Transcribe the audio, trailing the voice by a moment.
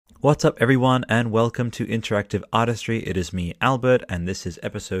What's up, everyone, and welcome to Interactive Artistry. It is me, Albert, and this is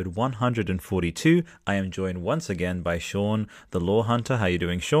episode 142. I am joined once again by Sean, the Law Hunter. How you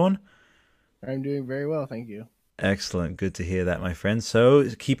doing, Sean? I'm doing very well, thank you. Excellent. Good to hear that, my friend. So,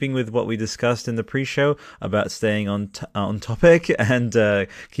 keeping with what we discussed in the pre-show about staying on topic and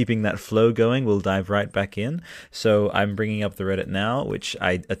keeping that flow going, we'll dive right back in. So, I'm bringing up the Reddit now, which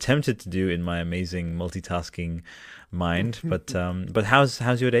I attempted to do in my amazing multitasking mind. But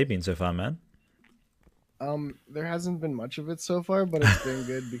how's your day been so far, man? There hasn't been much of it so far, but it's been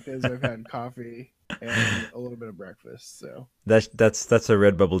good because I've had coffee and a little bit of breakfast. So That's a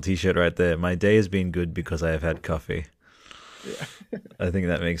Redbubble T-shirt right there. My day has been good because I have had coffee. yeah. I think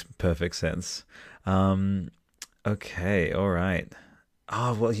that makes perfect sense. Um, okay, all right.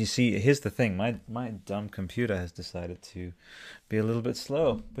 Oh, well, you see, here's the thing. My dumb computer has decided to be a little bit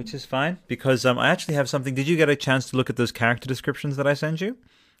slow, which is fine because I actually have something. Did you get a chance to look at those character descriptions that I sent you?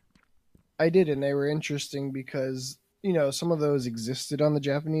 I did, and they were interesting because some of those existed on the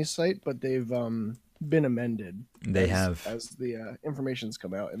Japanese site, but they've been amended They as have. the information's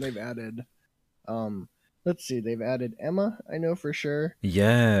come out, and they've added um let's see, they've added Emma, I know for sure, and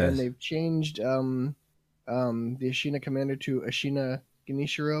Yes. they've changed the Ashina commander to Ashina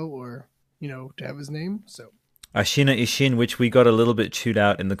Genishiro, or to have his name. So Ashina Ishin, which we got a little bit chewed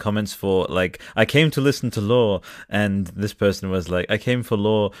out in the comments for, like, I came to listen to Law, and this person was like, I came for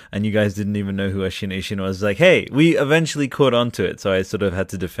Law, and you guys didn't even know who Ashina Ishin was. Like, hey, we eventually caught on to it, so I sort of had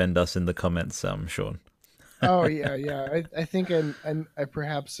to defend us in the comments, Sean. oh yeah, yeah. I think I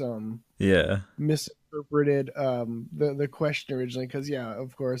perhaps Yeah, misinterpreted the question originally, because yeah,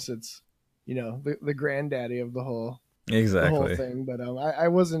 of course it's the granddaddy of the whole exactly. thing. But I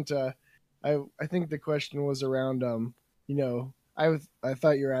wasn't. I think the question was around I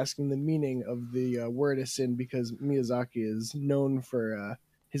thought you were asking the meaning of the word asin, because Miyazaki is known for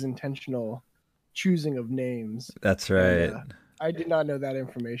his intentional choosing of names, That's and right. I did not know that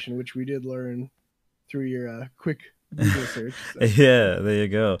information, which we did learn through your quick Google search. So Yeah, there you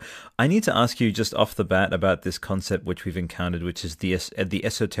go. I need to ask you just off the bat about this concept which we've encountered, which is the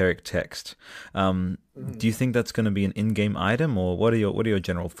esoteric text. mhm. Do you think that's going to be an in-game item, or what are your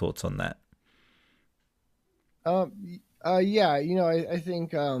general thoughts on that? Yeah, I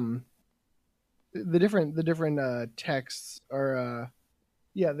think the different texts are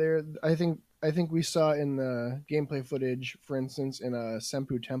yeah, they're I think we saw in the gameplay footage, for instance, in a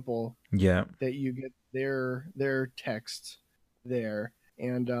Senpu temple, Yeah, that you get their text there,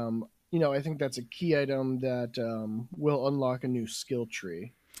 and I think that's a key item that will unlock a new skill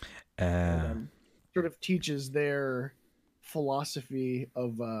tree, and uh, sort of teaches their philosophy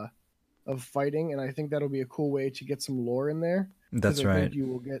of fighting, and I think that'll be a cool way to get some lore in there, because that's I right. think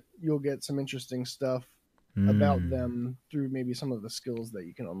you'll get some interesting stuff about Mm. them through maybe some of the skills that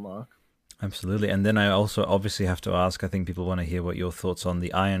you can unlock. Absolutely. And then I also obviously have to ask, I think people want to hear what your thoughts on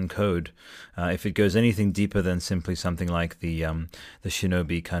the Iron Code. If it goes anything deeper than simply something like the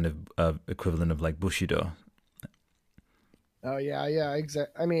Shinobi kind of equivalent of like Bushido. Oh yeah, yeah,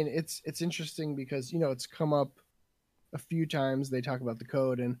 exactly. I mean, it's interesting because it's come up a few times. They talk about the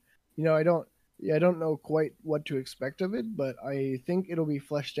code, and I don't, yeah, I don't know quite what to expect of it, but I think it'll be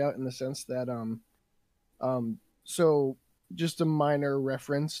fleshed out in the sense that so just a minor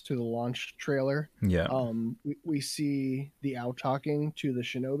reference to the launch trailer. Yeah, We see the owl talking to the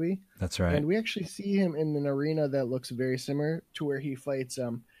shinobi, that's right. and we actually see him in an arena that looks very similar to where he fights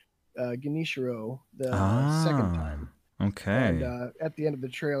Genishiro the second Ah, time, and okay. at the end of the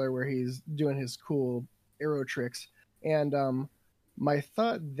trailer where he's doing his cool arrow tricks. And my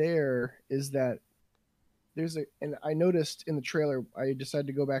thought there is that and I noticed in the trailer, I decided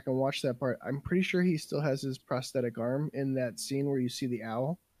to go back and watch that part. I'm pretty sure he still has his prosthetic arm in that scene where you see the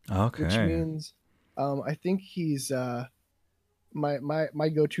owl, which Okay. means I think he's my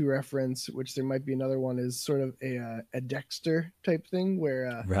go-to reference, which there might be another one, is sort of a Dexter type thing,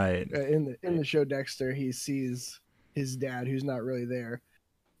 where Right. in the show Dexter, he sees his dad who's not really there,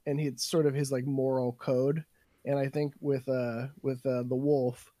 and it's sort of his like moral code. And I think with the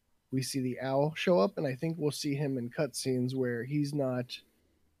wolf, we see the owl show up, and I think we'll see him in cutscenes where he's not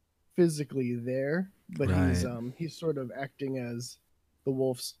physically there, but he's Right. he's sort of acting as the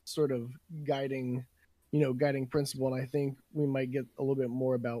wolf's sort of guiding guiding principle. And I think we might get a little bit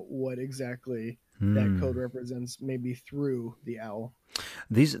more about what exactly that code Hmm. represents, maybe through the owl.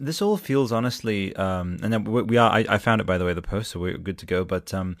 This all feels honestly, and then we are. I found it by the way, the post, so we're good to go.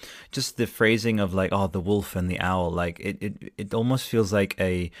 But just the phrasing of like, oh, the wolf and the owl, like it almost feels like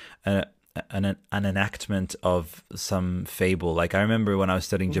a an enactment of some fable. Like I remember when I was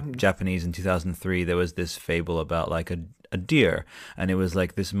studying Hmm. Japanese in 2003, there was this fable about like a deer, and it was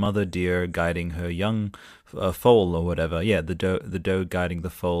like this mother deer guiding her young foal or whatever. Yeah, the doe guiding the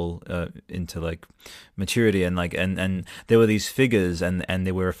foal into like maturity, and like and there were these figures, and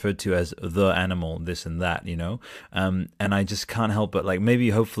they were referred to as the animal, this and that, you know. And I just can't help but like,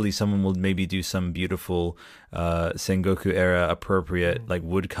 maybe hopefully someone will maybe do some beautiful Sengoku era appropriate like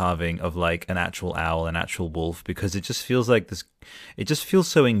wood carving of like an actual owl, an actual wolf, because it just feels like this. It just feels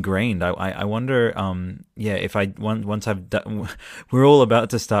so ingrained. I wonder, yeah, if once I've done, we're all about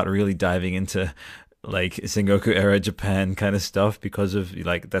to start really diving into like Sengoku era Japan kind of stuff, because of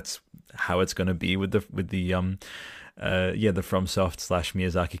like that's how it's going to be with the yeah, the FromSoft /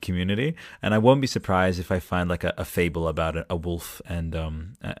 Miyazaki community. And I won't be surprised if I find like a fable about a wolf and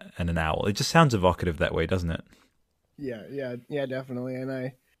an owl. It just sounds evocative that way, doesn't it? Yeah, definitely. And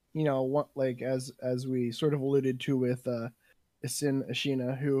I, want, like, as we sort of alluded to with Isin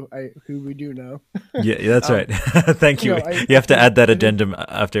Ashina, who we do know. Yeah, that's um, right. Thank you. You have to add that addendum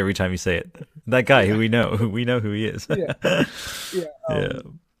after every time you say it. That guy yeah, who we know who he is. yeah, yeah. Yeah.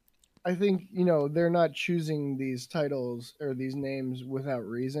 I think, they're not choosing these titles or these names without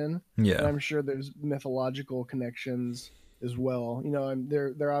reason, and Yeah. I'm sure there's mythological connections as well. And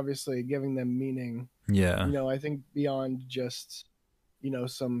they're obviously giving them meaning. Yeah. I think beyond just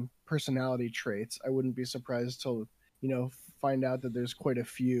some personality traits. I wouldn't be surprised to find out that there's quite a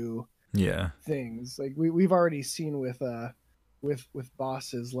few Yeah. things like we've already seen with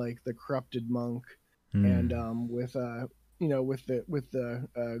bosses like the corrupted monk, and Mm. with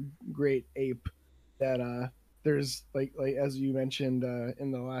the great ape, that there's like as you mentioned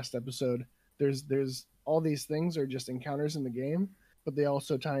in the last episode, there's all these things are just encounters in the game, but they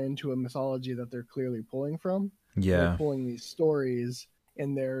also tie into a mythology that they're clearly pulling from. They're Yeah. pulling these stories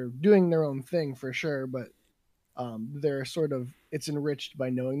and they're doing their own thing for sure, but they're sort of, it's enriched by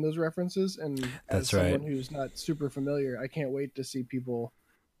knowing those references. And as That's right. someone who's not super familiar, I can't wait to see people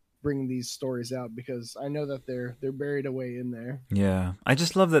bring these stories out, because I know that they're buried away in there. Yeah. I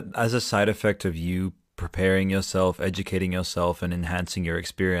just love that as a side effect of you preparing yourself, educating yourself, and enhancing your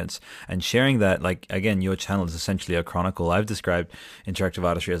experience and sharing that, like, again, your channel is essentially a chronicle. I've described interactive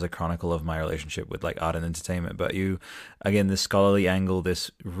artistry as a chronicle of my relationship with like art and entertainment, but you, again, this scholarly angle,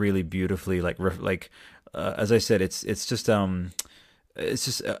 this really beautifully as I said, it's just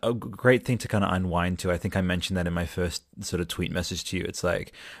a great thing to kind of unwind to. I think I mentioned that in my first sort of tweet message to you. It's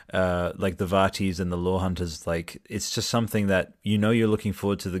like the Vatis and the Lore Hunters, like, it's just something that you're looking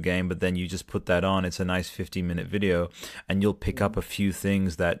forward to the game, but then you just put that on. It's a nice 15-minute video, and you'll pick up a few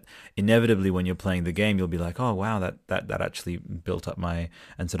things that inevitably when you're playing the game, you'll be like, oh, wow, that actually built up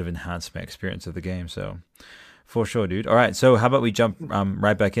and sort of enhanced my experience of the game. So for sure, dude. All right, so how about we jump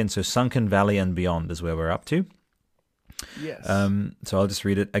right back in? So Sunken Valley and Beyond is where we're up to. Yes. So I'll just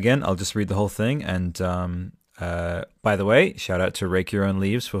read it again. I'll just read the whole thing. And by the way, shout out to Rake Your Own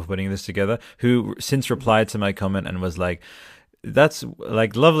Leaves for putting this together, who since replied to my comment and was like, that's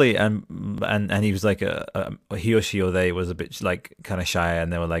like lovely, and he was like he or she or they was a bit like kind of shy,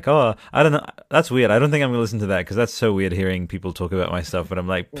 and they were like, oh, I don't know, that's weird, I don't think I'm gonna listen to that because that's so weird hearing people talk about my stuff. But I'm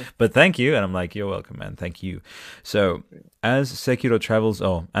like, but thank you. And I'm like, you're welcome, man, thank you. So as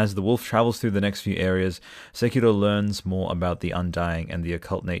the wolf travels through the next few areas, Sekiro learns more about the undying and the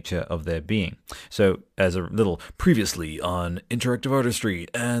occult nature of their being. So as a little previously on interactive artistry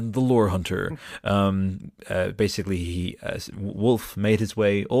and the Lore Hunter, basically Wolf made his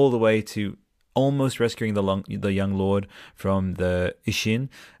way all the way to almost rescuing the young lord from the Ishin,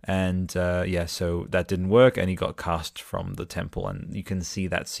 and so that didn't work, and he got cast from the temple, and you can see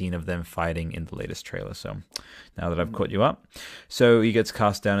that scene of them fighting in the latest trailer. So now that I've caught you up, so he gets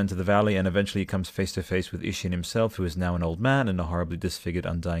cast down into the valley, and eventually he comes face to face with Ishin himself, who is now an old man and a horribly disfigured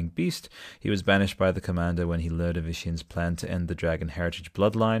undying beast. He was banished by the commander when he learned of Ishin's plan to end the dragon heritage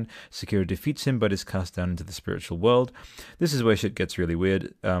bloodline. Sekiro defeats him but is cast down into the spiritual world. This is where shit gets really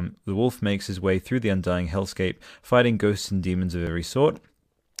weird. The wolf makes his way through the undying hellscape, fighting ghosts and demons of every sort.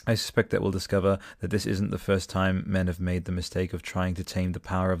 I suspect that we'll discover that this isn't the first time men have made the mistake of trying to tame the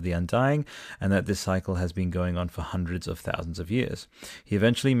power of the undying, and that this cycle has been going on for hundreds of thousands of years. He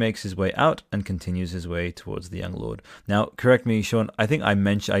eventually makes his way out and continues his way towards the young lord. Now, correct me, Sean, I think I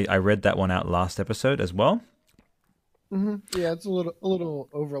read that one out last episode as well. Mm-hmm. Yeah, it's a little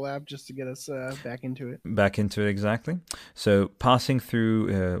overlap just to get us back into it. Back into it, exactly. So passing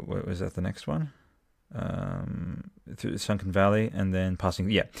through, what was that, the next one? Through the Sunken Valley, and then passing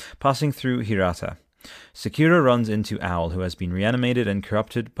through Hirata. Sekiro runs into Owl, who has been reanimated and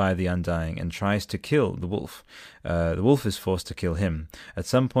corrupted by the Undying, and tries to kill the wolf. The wolf is forced to kill him. At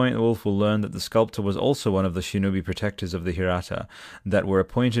some point, the wolf will learn that the sculptor was also one of the shinobi protectors of the Hirata that were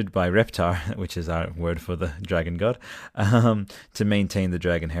appointed by Reptar, which is our word for the dragon god, to maintain the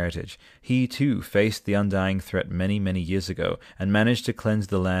dragon heritage. He, too, faced the Undying threat many, many years ago, and managed to cleanse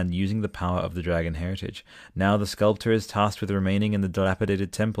the land using the power of the dragon heritage. Now the sculptor is tasked with remaining in the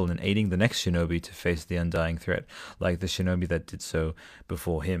dilapidated temple and aiding the next shinobi to face the Undying threat, like the shinobi that did so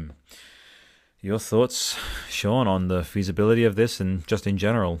before him. Your thoughts, Sean, on the feasibility of this and just in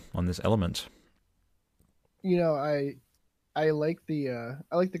general on this element? You know, I like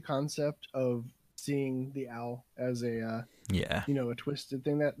the concept of seeing the owl as a Yeah, a twisted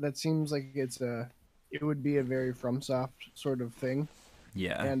thing. That seems like it would be a very FromSoft sort of thing.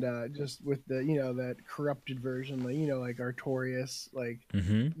 yeah. And just with the that corrupted version, like like Artorias, like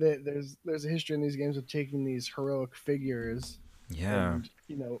Mm-hmm. there's a history in these games of taking these heroic figures Yeah,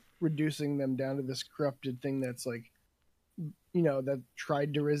 and reducing them down to this corrupted thing that's like that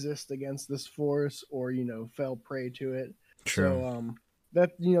tried to resist against this force or fell prey to it. true. So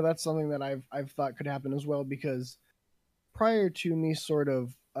that that's something that I've thought could happen as well, because prior to me sort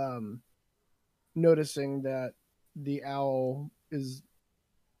of noticing that the owl is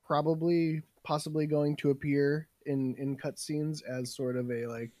possibly going to appear in cutscenes as sort of a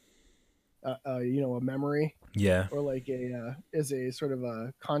like a memory, Yeah. or like a as a sort of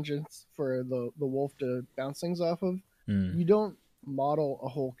a conscience for the wolf to bounce things off of. Mm, You don't model a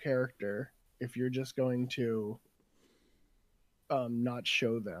whole character if you're just going to not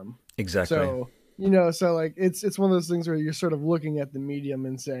show them. exactly. So so like it's one of those things where you're sort of looking at the medium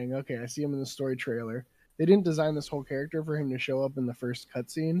and saying, okay, I see him in the story trailer. They didn't design this whole character for him to show up in the first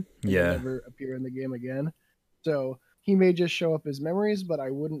cutscene and then Yeah. never appear in the game again. So he may just show up as memories, but I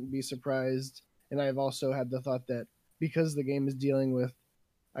wouldn't be surprised. And I've also had the thought that because the game is dealing with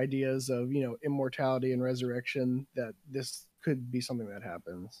ideas of immortality and resurrection, that this could be something that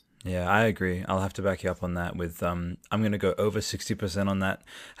happens. Yeah, I agree. I'll have to back you up on that with I'm going to go over 60% on that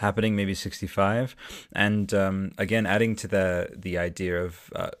happening, maybe 65. And again, adding to the idea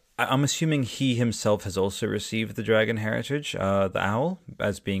of I'm assuming he himself has also received the dragon heritage, the owl,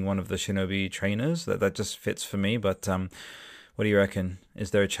 as being one of the shinobi trainers. That just fits for me, but what do you reckon?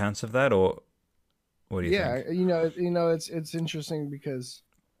 Is there a chance of that, or what do you Yeah, think? it's interesting because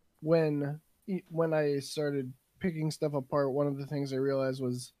when when I started picking stuff apart, one of the things I realized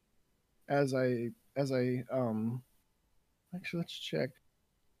was as I actually, let's check.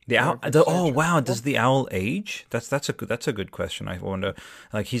 The Sorry owl. if it's Oh sidetracked. wow, does the owl age? That's a good question. I wonder.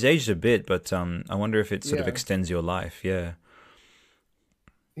 Like he's aged a bit, but I wonder if it sort of Yeah, extends your life. Yeah.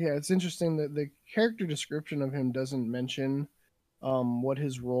 yeah, it's interesting that the character description of him doesn't mention what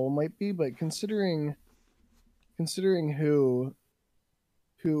his role might be, but considering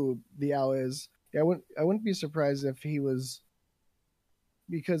who the owl is, yeah, I wouldn't be surprised if he was,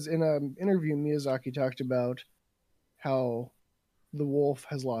 because in an interview Miyazaki talked about how the wolf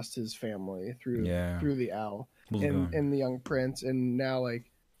has lost his family Yeah. through the owl We'll go on. and the young prince, and now like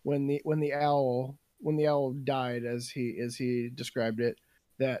when the owl died, as he described it,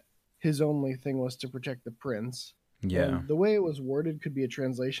 that his only thing was to protect the prince. Yeah. And the way it was worded could be a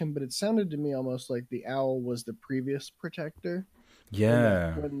translation, but it sounded to me almost like the owl was the previous protector, and that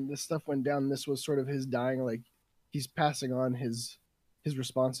Yeah. when this stuff went down, this was sort of his dying, like he's passing on his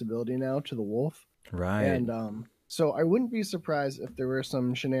responsibility now to the wolf. Right. And so I wouldn't be surprised if there were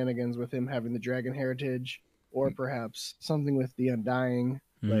some shenanigans with him having the dragon heritage, or perhaps something with the Undying.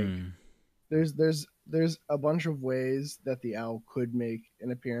 Like Hmm. there's a bunch of ways that the owl could make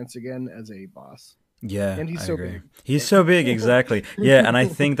an appearance again as a boss, Yeah, and he's I so agree. big. He's But so big, exactly. Yeah, and I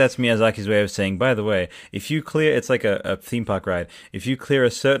think that's Miyazaki's way of saying, by the way, if you clear, it's like a theme park ride. If you clear a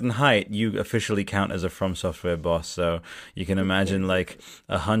certain height, you officially count as a From Software boss. So you can imagine like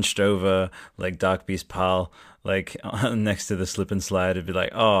a hunched over, like Dark Beast pal, like next to the slip and slide. It'd be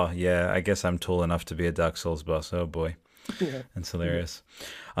like, oh, yeah, I guess I'm tall enough to be a Dark Souls boss. Oh, boy. yeah, That's hilarious.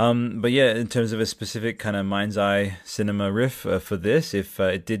 But yeah, in terms of a specific kind of mind's eye cinema riff for this, if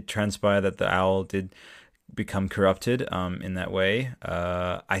it did transpire that the owl did become corrupted in that way,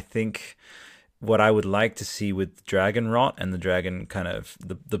 I think what I would like to see with dragon rot and the dragon kind of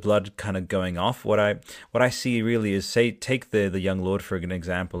the blood kind of going off, what I see really is, say, take the young lord for an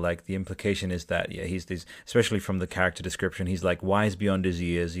example. Like the implication is that, yeah, he's this, especially from the character description, he's like wise beyond his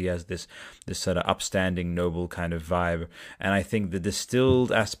years. He has this sort of upstanding noble kind of vibe, and I think the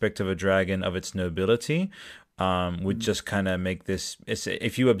distilled aspect of a dragon, of its nobility, would just kind of make this.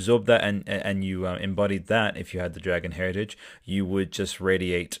 If you absorb that and you embodied that, if you had the dragon heritage, you would just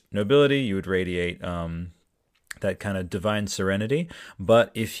radiate nobility. You would radiate that kind of divine serenity. But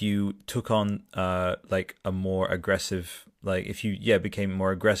if you took on like a more aggressive, like if you became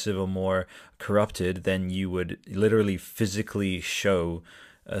more aggressive or more corrupted, then you would literally physically show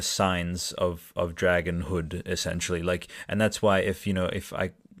signs of dragonhood essentially. Like, and that's why if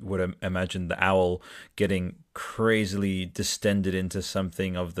I would imagine the owl getting crazily distended into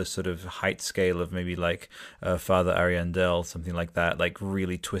something of the sort of height scale of maybe like Father Ariandel, something like that, like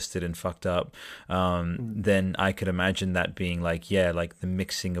really twisted and fucked up, then I could imagine that being like, yeah, like the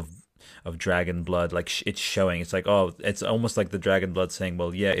mixing of dragon blood, like it's showing. It's like, oh, it's almost like the dragon blood saying,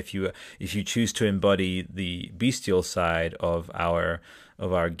 well, yeah, if you choose to embody the bestial side of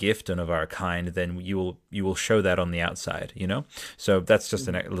our gift and of our kind, then you will show that on the outside, So that's just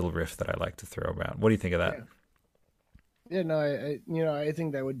a little riff that I like to throw around. What do you think of that? Yeah. Yeah, no, I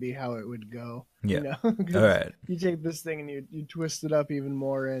think that would be how it would go, Yeah. All because right. you take this thing and you twist it up even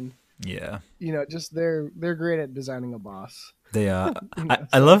more, and Yeah. just they're great at designing a boss, They are. I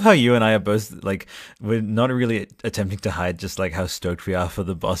so love how you and I are both like, we're not really attempting to hide just like how stoked we are for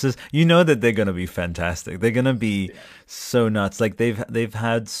the bosses. You know that they're gonna be fantastic. They're gonna be yeah. so nuts. Like they've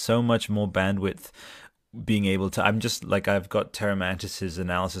had so much more bandwidth being able to. I'm just like, I've got Terramantis's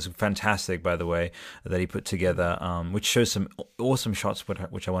analysis, fantastic by the way, that he put together, which shows some awesome shots,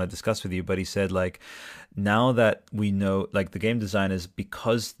 which I want to discuss with you. But he said, like, now that we know, like, the game designers,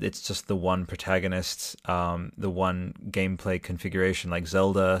 because it's just the one protagonist, the one gameplay configuration, like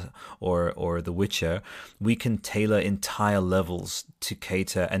Zelda or The Witcher, we can tailor entire levels to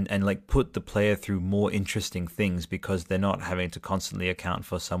cater and like put the player through more interesting things, because they're not having to constantly account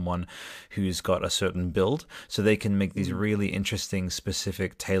for someone who's got a certain build. So they can make these really interesting,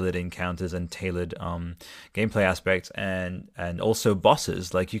 specific, tailored encounters and tailored gameplay aspects, and also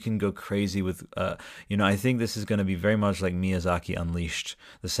bosses. Like, you can go crazy with I think this is going to be very much like Miyazaki Unleashed,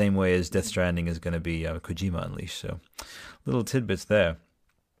 the same way as Death Stranding is going to be Kojima Unleashed. So little tidbits there.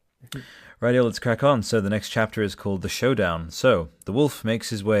 Rightio, let's crack on. So the next chapter is called The Showdown. So, the wolf makes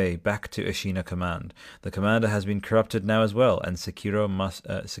his way back to Ashina Command. The commander has been corrupted now as well, and Sekiro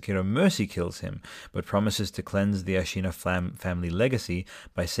mercy kills him, but promises to cleanse the Ashina family legacy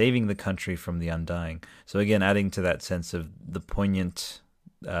by saving the country from the Undying. So again, adding to that sense of the poignant,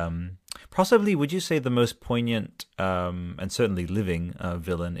 possibly, would you say, the most poignant and certainly living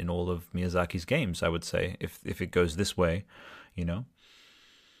villain in all of Miyazaki's games, I would say, if it goes this way, you know?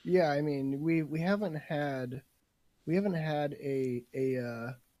 Yeah, I mean, we haven't had a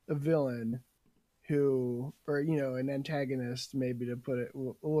villain who, or an antagonist, maybe, to put it a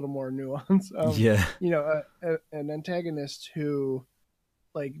little more nuance. Yeah, An antagonist who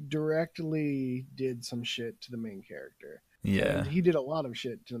like directly did some shit to the main character, and yeah, he did a lot of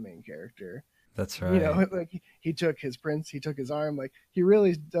shit to the main character. that's right. Like he took his prince, he took his arm. Like, he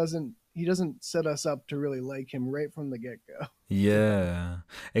really doesn't. He doesn't set us up to really like him right from the get go. You know, Yeah,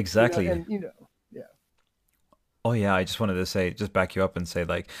 exactly. and yeah. Oh yeah, I just wanted to say, just back you up and say,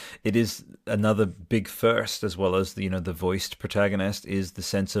 like, it is another big first, as well as the voiced protagonist, is the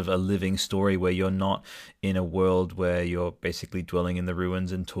sense of a living story where you're not in a world where you're basically dwelling in the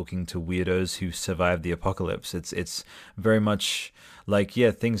ruins and talking to weirdos who survived the apocalypse. It's very much like,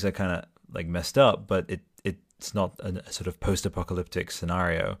 yeah, things are kind of like messed up, but it's not a sort of post-apocalyptic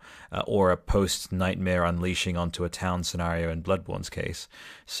scenario, or a post-nightmare unleashing onto a town scenario in Bloodborne's case.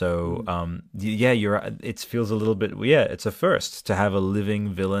 So Mm. yeah, it feels a little bit, yeah, it's a first to have a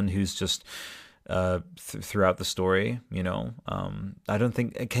living villain who's just throughout the story. I don't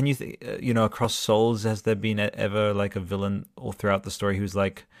think, can you across Souls, has there been ever like a villain all throughout the story who's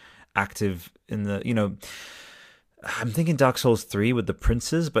like active in the, I'm thinking Dark Souls 3 with the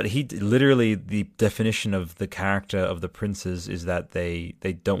princes, but literally, the definition of the character of the princes is that they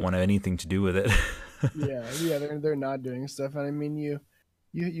don't want anything to do with it. Yeah, they're not doing stuff, and I mean, you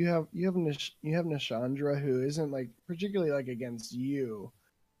have Nashandra, who isn't like particularly like against you,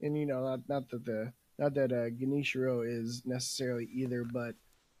 and not that Ganishiro is necessarily either, but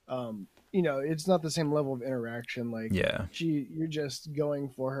it's not the same level of interaction. Like, Yeah, you're just going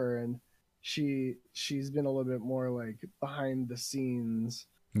for her, and she's been a little bit more like behind the scenes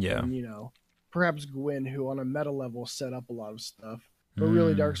yeah. than perhaps Gwen, who on a meta level set up a lot of stuff. But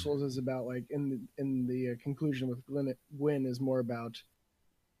really, Dark Mm, Souls is about, like, in the conclusion with Gwen is more about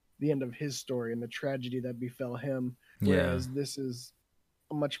the end of his story and the tragedy that befell him. yeah, Whereas this is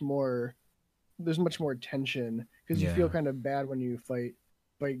a much more there's much more tension, because you feel yeah, kind of bad when you fight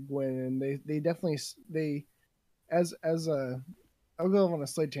Gwen, and they definitely they as a I'll go on a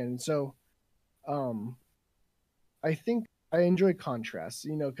slight tangent. So, um, I think I enjoy contrasts,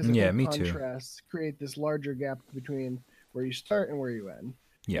 because I Yeah, think me too. contrasts create this larger gap between where you start and where you end.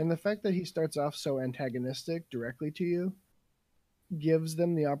 Yeah. And the fact that he starts off so antagonistic directly to you gives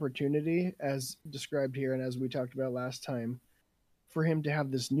them the opportunity, as described here and as we talked about last time, for him to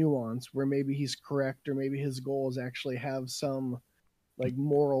have this nuance where maybe he's correct or maybe his goals actually have some like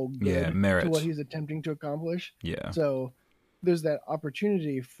moral Yeah, good to what merit. he's attempting to accomplish. Yeah. So there's that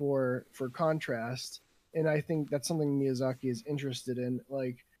opportunity for contrast, and I think that's something Miyazaki is interested in.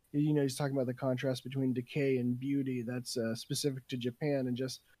 Like he's talking about the contrast between decay and beauty that's specific to Japan, and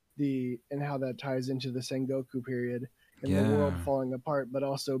just the and how that ties into the Sengoku period and the world Yeah. falling apart, but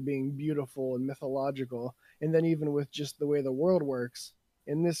also being beautiful and mythological. And then even with just the way the world works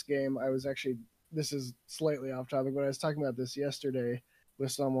in this game, I was actually this is slightly off topic, but I was talking about this yesterday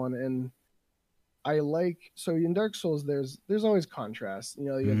with someone, and I like so in Dark Souls there's always contrast.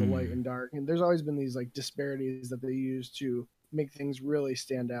 You have the light Mm. and dark, and there's always been these like disparities that they use to make things really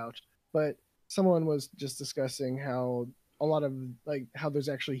stand out. But someone was just discussing how a lot of like how there's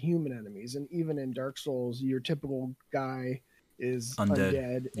actually human enemies, and even in Dark Souls, your typical guy is Undead.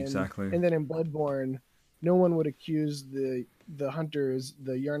 undead, and Exactly. and then in Bloodborne, no one would accuse the hunters,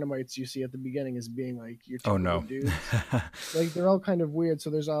 the Yarnamites you see at the beginning, as being like your Oh typical no. dudes. Like they're all kind of weird, so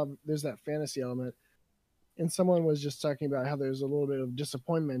there's that fantasy element. And someone was just talking about how there's a little bit of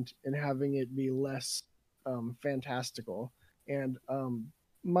disappointment in having it be less fantastical. And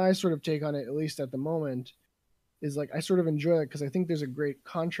my sort of take on it, at least at the moment, is like I sort of enjoy it because I think there's a great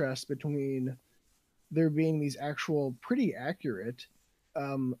contrast between there being these actual pretty accurate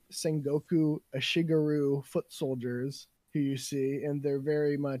Sengoku Ashigaru foot soldiers who you see, and they're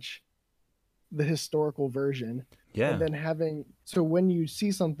very much the historical version. And Yeah. then having so when you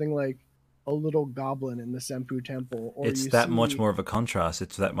see something like a little goblin in the Senpu temple, or It's you that much see, more of a contrast.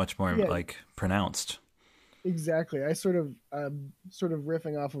 It's that much more yeah, like pronounced. exactly. I sort of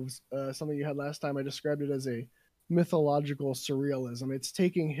riffing off of something you had last time. I described it as a mythological surrealism. It's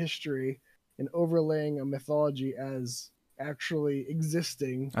taking history and overlaying a mythology as actually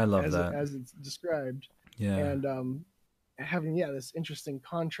existing I love that. as it's described, Yeah. and having this interesting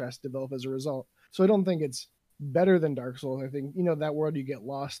contrast develop as a result. So I don't think it's better than Dark Souls. I think that world you get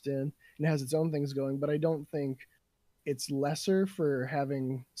lost in and has its own things going, but I don't think it's lesser for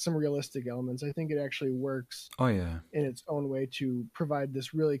having some realistic elements. I think it actually works Oh yeah. in its own way to provide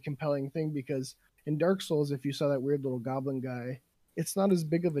this really compelling thing, because in Dark Souls, if you saw that weird little goblin guy, it's not as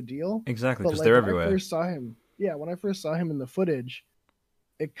big of a deal. Exactly, But because like they're when I everywhere. first saw him, when I first saw him in the footage,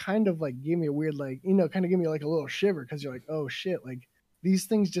 it kind of like gave me a weird, like, kind of gave me like a little shiver, because you're like, oh shit, like these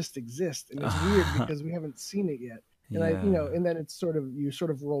things just exist. And it's weird because we haven't seen it yet. And Yeah. and then it's sort of, you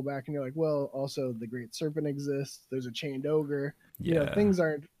sort of roll back and you're like, well, also the Great Serpent exists. There's a chained ogre. Yeah. Things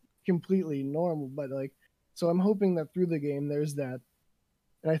aren't completely normal, but like, so I'm hoping that through the game, there's that.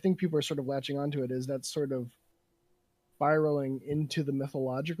 And I think people are sort of latching onto it, is that sort of spiraling into the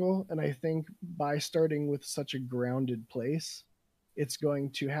mythological. And I think by starting with such a grounded place, it's going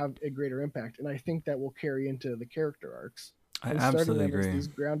to have a greater impact. And I think that will carry into the character arcs, I and starting absolutely them as agree. these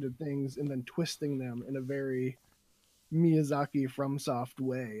grounded things and then twisting them in a very Miyazaki FromSoft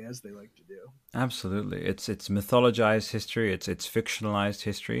way, as they like to do. Absolutely, it's mythologized history, it's fictionalized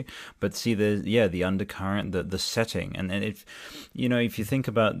history, but see the undercurrent, the setting, and if if you think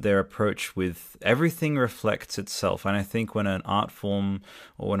about their approach with everything reflects itself, and I think when an art form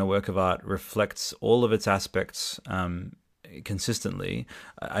or when a work of art reflects all of its aspects consistently,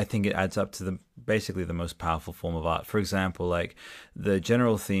 I think it adds up to basically the most powerful form of art. For example, like the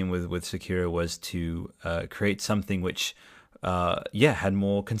general theme with Sekiro was to create something which had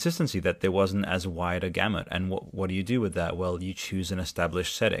more consistency, that there wasn't as wide a gamut. And what do you do with that? Well, you choose an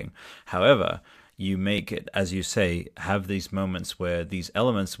established setting. However, you make it, as you say, have these moments where these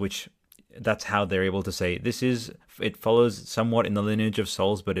elements, which that's how they're able to say it follows somewhat in the lineage of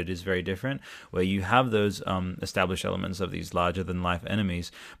Souls, but it is very different, where you have those established elements of these larger than life enemies,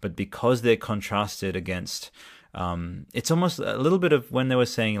 but because they're contrasted against it's almost a little bit of when they were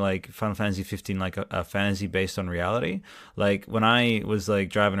saying like Final Fantasy 15, like a fantasy based on reality. Like when I was like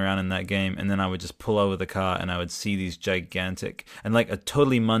driving around in that game, and then I would just pull over the car and I would see these gigantic and like a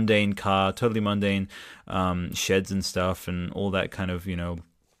totally mundane car, totally mundane sheds and stuff, and all that kind of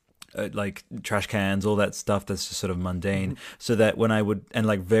like trash cans, all that stuff that's just sort of mundane. So that when I would, and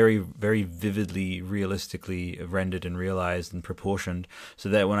like very, very vividly, realistically rendered and realized and proportioned, so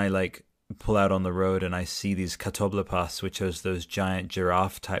that when I like pull out on the road and I see these catoblepas, which is those giant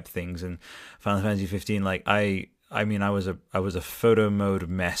giraffe type things in Final Fantasy 15, like I mean, I was a photo mode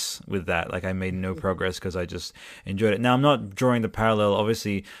mess with that. Like I made no progress because I just enjoyed it. Now I'm not drawing the parallel.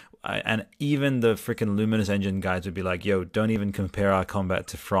 Obviously, and even the freaking Luminous Engine guys would be like, "Yo, don't even compare our combat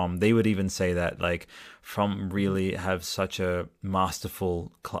to From." They would even say that like From really have such a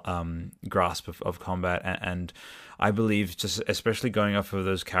masterful grasp of combat, and I believe, just especially going off of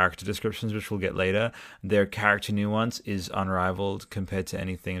those character descriptions, which we'll get later, their character nuance is unrivaled compared to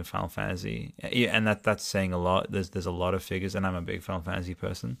anything in Final Fantasy. Yeah, and that's saying a lot. There's a lot of figures, and I'm a big Final Fantasy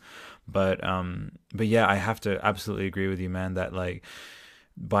person, but yeah, I have to absolutely agree with you, man. That like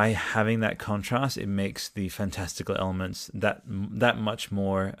by having that contrast, it makes the fantastical elements that much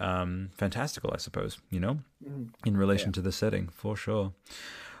more fantastical, I suppose. Mhm. In relation Yeah. to the setting, for sure.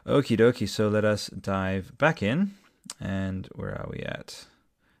 Okie dokie. So let us dive back in. And where are we at?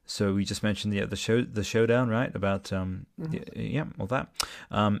 So we just mentioned the showdown, right? About Mhm. yeah, all that.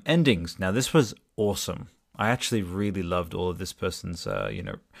 Endings. Now this was awesome. I actually really loved all of this person's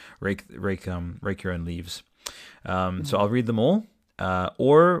rake your own leaves. So Mhm. I'll read them all,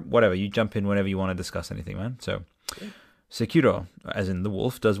 or whatever. You jump in whenever you want to discuss anything, man. So Yeah. Sekiro, as in the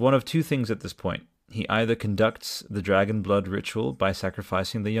wolf, does one of two things at this point. He either conducts the dragon blood ritual by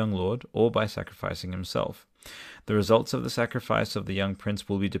sacrificing the young lord, or by sacrificing himself. The results of the sacrifice of the young prince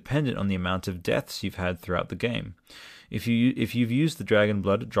will be dependent on the amount of deaths you've had throughout the game. If you've used the dragon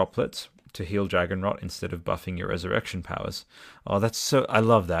blood droplets to heal dragon rot instead of buffing your resurrection powers. Oh, that's so I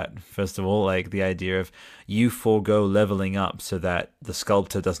love that. First of all, like the idea of you forego leveling up so that the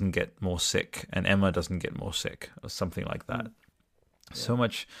sculptor doesn't get more sick and Emma doesn't get more sick or something like that. Mhm. Yeah. So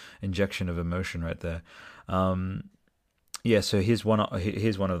much injection of emotion right there. Um, yeah, so here's one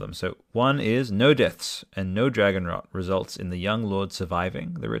of them. So one is no deaths and no dragon rot results in the young lord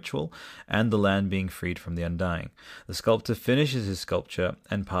surviving the ritual and the land being freed from the undying. The sculptor finishes his sculpture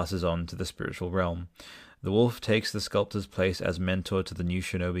and passes on to the spiritual realm. The wolf takes the sculptor's place as mentor to the new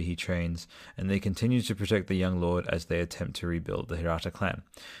shinobi he trains, and they continue to protect the young lord as they attempt to rebuild the Hirata clan.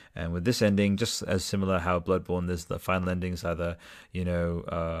 And with this ending, just as similar how Bloodborne, there's the final endings are the,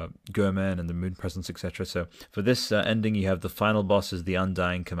 Gorman and the Moon Presence, etc. So for this ending, you have the final boss as the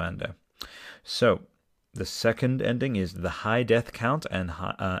Undying Commander. So the second ending is the High Death Count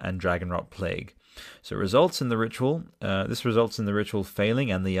and Dragon Rot Plague. So it results in the ritual. This results in the ritual failing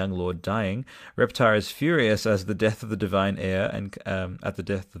and the young lord dying. Reptar is furious as the death of the divine heir and at the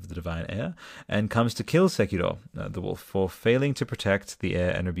death of the divine heir, and comes to kill Sekiro, the wolf, for failing to protect the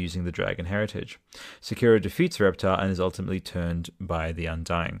heir and abusing the dragon heritage. Sekiro defeats Reptar and is ultimately turned by the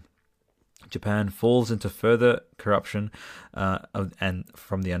undying. Japan falls into further corruption and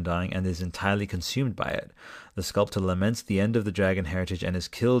from the Undying and is entirely consumed by it. The sculptor laments the end of the dragon heritage and is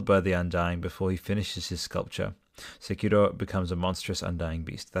killed by the Undying before he finishes his sculpture. Sekiro becomes a monstrous undying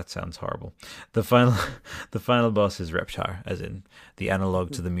beast. That sounds horrible. The final, the final boss is Reptar, as in the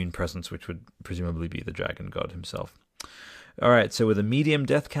analog to the Moon Presence, which would presumably be the dragon god himself. All right, so with a medium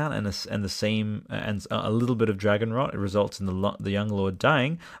death count and the same and a little bit of dragon rot, it results in the young lord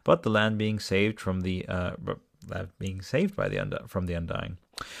dying, but the land being saved from the from the undying.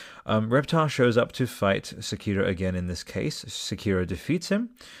 Reptar shows up to fight Sekiro again in this case. Sekiro defeats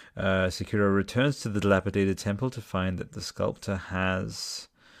him. Sekiro returns to the dilapidated temple to find that the sculptor has.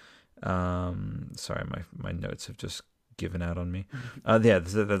 Sorry, my notes have just given out on me. Yeah,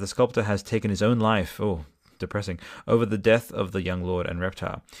 the sculptor has taken his own life. Oh, depressing, over the death of the young lord and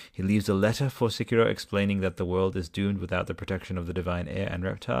Reptar. He leaves a letter for Sekiro explaining that the world is doomed without the protection of the divine heir and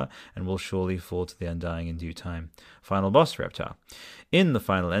Reptar, and will surely fall to the undying in due time. Final boss, Reptar. In the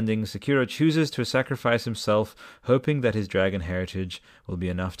final ending, Sekiro chooses to sacrifice himself, hoping that his dragon heritage will be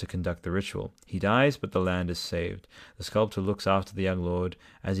enough to conduct the ritual. He dies, but the land is saved. The sculptor looks after the young lord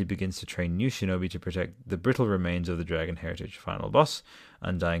as he begins to train new shinobi to protect the brittle remains of the dragon heritage. Final boss,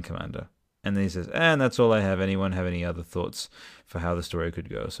 Undying Commander. And then he says, and that's all I have. Anyone have any other thoughts for how the story could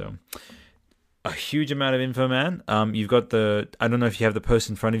go? So, a huge amount of info, man. You've got I don't know if you have the post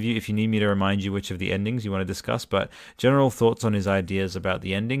in front of you, if you need me to remind you which of the endings you want to discuss, but general thoughts on his ideas about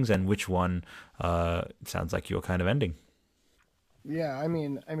the endings and which one sounds like your kind of ending. Yeah, I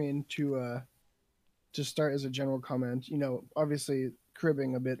mean to start as a general comment, obviously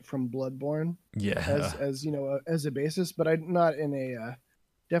cribbing a bit from Bloodborne Yeah. as as a basis, but I not in a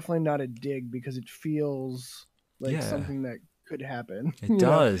definitely not a dig because it feels like Yeah. something that could happen, It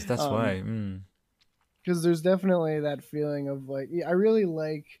does. That's um why. because there's definitely that feeling of like, yeah, I really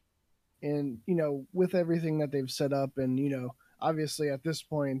like, and with everything that they've set up, and obviously at this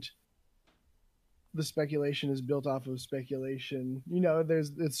point the speculation is built off of speculation.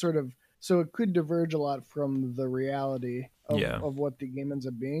 There's it's sort of, so it could diverge a lot from the reality Yeah. of what the game ends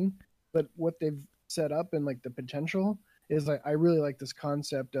up being. But what they've set up and like the potential is like, I really like this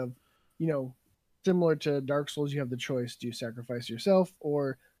concept of, you know, similar to Dark Souls, you have the choice: do you sacrifice yourself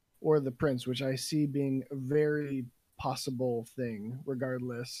or or the prince, which I see being a very possible thing,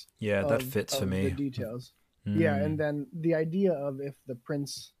 regardless Yeah, that fits for of the me. details. Yeah, Mm. and then the idea of if the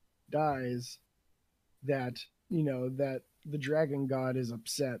prince dies, that that the dragon god is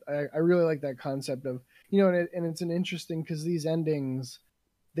upset. I really like that concept of and it's an interesting because these endings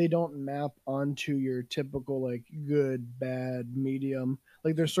they don't map onto your typical like good, bad, medium.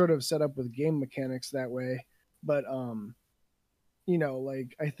 Like they're sort of set up with game mechanics that way. But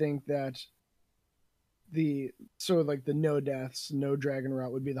like I think that the sort of like the no deaths, no dragon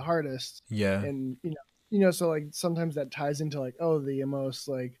route would be the hardest. Yeah. And so like sometimes that ties into like, oh, the most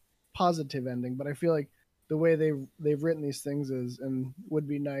like positive ending. But I feel like the way they've written these things is and would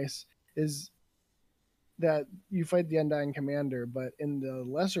be nice is that you fight the Undying Commander, but in the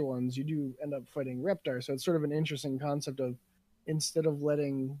lesser ones, you do end up fighting Reptar. So it's sort of an interesting concept of instead of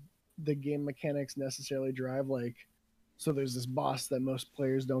letting the game mechanics necessarily drive, like, so there's this boss that most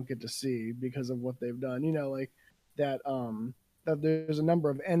players don't get to see because of what they've done, like that, that there's a number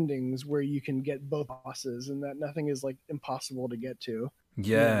of endings where you can get both bosses and that nothing is like impossible to get to,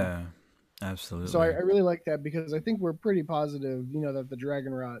 you know. Yeah. So I Absolutely. really like that because I think we're pretty positive, that the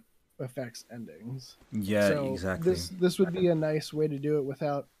Dragon Rot affects endings. Yeah, So exactly. this would be a nice way to do it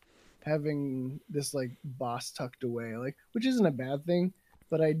without having this like boss tucked away, like which isn't a bad thing,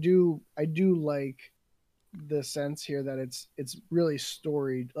 but I do like the sense here that it's really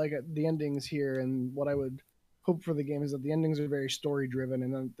storied. Like the endings here, and what I would hope for the game is that the endings are very story driven,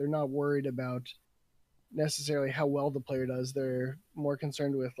 and they're not worried about necessarily how well the player does. They're more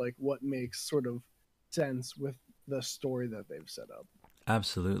concerned with like what makes sort of sense with the story that they've set up.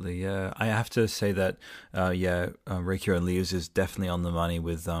 Absolutely, yeah. I have to say that, yeah, Reikio and Leaves is definitely on the money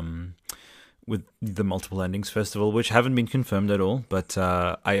with the multiple endings. First of all, which haven't been confirmed at all, but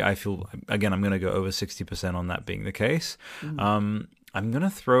I feel again I'm going to go over 60% on that being the case. Mm-hmm. I'm going to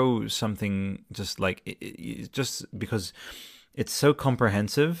throw something just like just because it's so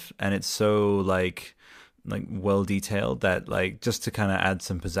comprehensive and it's so like well detailed that like just to kind of add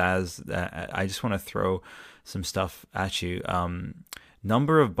some pizzazz, I just want to throw some stuff at you.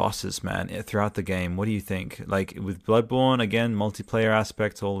 Number of bosses, man, throughout the game. What do you think? Like with Bloodborne, again, multiplayer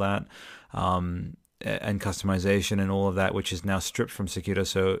aspect, all that, and customization and all of that, which is now stripped from Sekiro.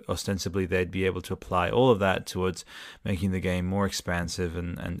 So ostensibly, they'd be able to apply all of that towards making the game more expansive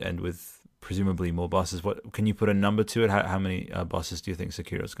and with presumably more bosses. What can you put a number to it? How many bosses do you think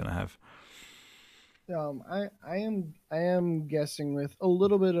Sekiro is going to have? I am guessing with a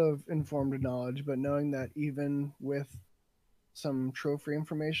little bit of informed knowledge, but knowing that even with some trophy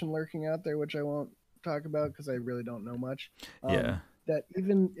information lurking out there, which I won't talk about because I really don't know much. Yeah. That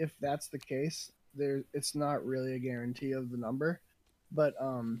even if that's the case, it's not really a guarantee of the number. But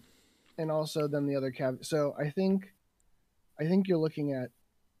and also then the other caveat. So I think you're looking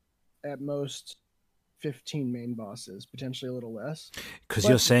at most 15 main bosses, potentially a little less. Because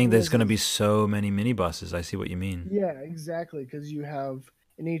you're But the saying thing there's going to be is so many mini bosses. I see what you mean. yeah, exactly. Because you have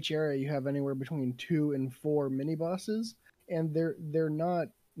in each area you have anywhere between 2 and 4 mini bosses, and they're not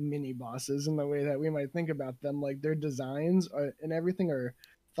mini bosses in the way that we might think about them. Like their designs and everything are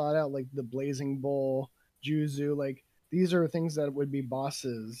thought out. Like the Blazing Bull, Juzu, like these are things that would be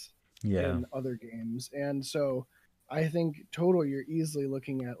bosses Yeah, in other games, and so. I think total you're easily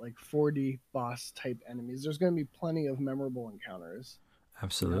looking at like 40 boss type enemies. There's going to be plenty of memorable encounters, and I,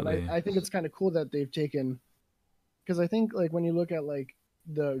 absolutely. I think it's kind of cool that they've taken because I think like when you look at like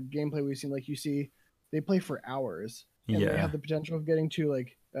the gameplay we've seen, like you see they play for hours and they Yeah. have the potential of getting to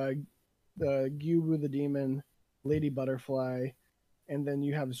like the Gyubu the demon, Lady Butterfly, and then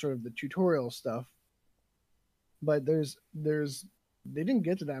you have sort of the tutorial stuff. But there's they didn't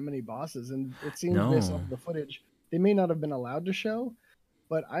get to that many bosses, and it seems based off No. the footage they may not have been allowed to show.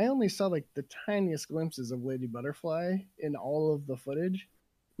 But I only saw like the tiniest glimpses of Lady Butterfly in all of the footage,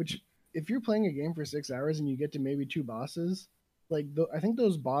 which if you're playing a game for 6 hours and you get to maybe two bosses, like I think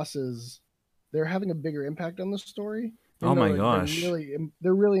those bosses, they're having a bigger impact on the story. Oh And my gosh.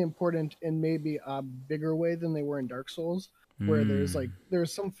 they're really important in maybe a bigger way than they were in Dark Souls, where Hmm.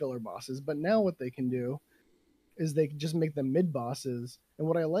 there's some filler bosses. But now what they can do is they can just make them mid bosses. And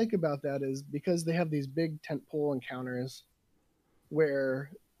what I like about that is because they have these big tentpole encounters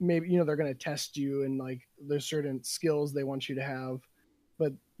where maybe they're going to test you and like there's certain skills they want you to have,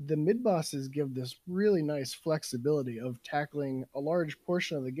 but the mid bosses give this really nice flexibility of tackling a large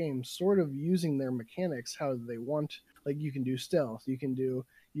portion of the game sort of using their mechanics how they want. Like you can do stealth, you can do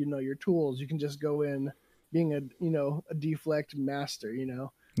your tools, you can just go in being a deflect master,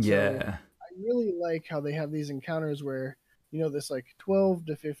 so Yeah. I really like how they have these encounters where this like 12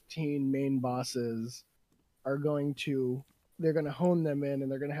 to 15 main bosses are going to they're going to hone them in,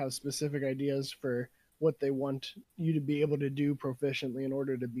 and they're going to have specific ideas for what they want you to be able to do proficiently in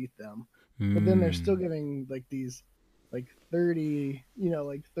order to beat them. But then they're still Mm, giving like these like 30,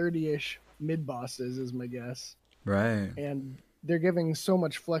 like 30ish mid bosses is my guess. right. And they're giving so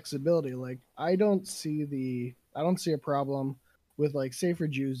much flexibility. Like I don't see a problem with, like, say for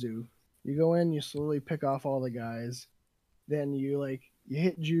Juzu. You go in, you slowly pick off all the guys, then you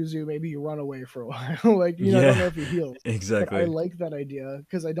hit Juzu, maybe you run away for a while. Like, I don't Yeah, know if he heals. But I exactly. like that idea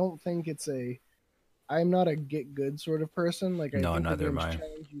because I don't think I'm not a get good sort of person. Like, I No, think the neither am games I.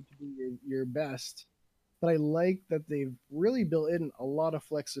 challenge you to be your best. But I like that they've really built in a lot of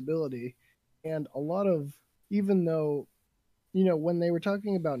flexibility and a lot of, even though, when they were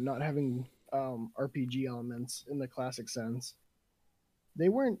talking about not having RPG elements in the classic sense, they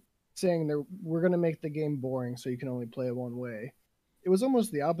weren't saying we're going to make the game boring so you can only play it one way. It was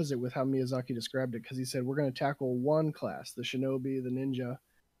almost the opposite with how Miyazaki described it, because he said we're going to tackle one class, the shinobi, the ninja,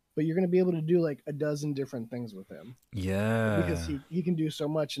 but you're going to be able to do like a dozen different things with him because Yeah. he can do so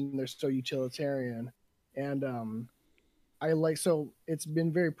much and they're so utilitarian. And I like, so it's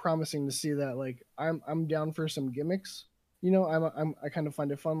been very promising to see that. Like, I'm down for some gimmicks. I kind of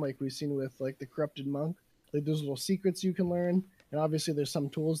find it fun, like we've seen with like the corrupted monk. Like, there's little secrets you can learn, and obviously there's some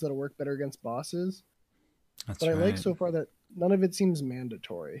tools that'll work better against bosses. But That's I like right. so far that none of it seems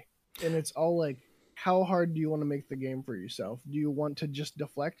mandatory, and it's all like, how hard do you want to make the game for yourself? Do you want to just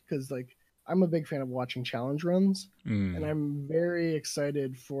deflect? Because, like, I'm a big fan of watching challenge runs, and Mm. I'm very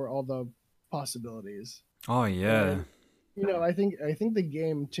excited for all the possibilities. Oh And yeah. I think the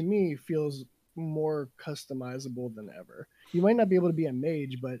game to me feels more customizable than ever. You might not be able to be a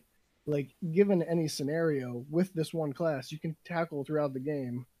mage, but like, given any scenario with this one class, you can tackle throughout the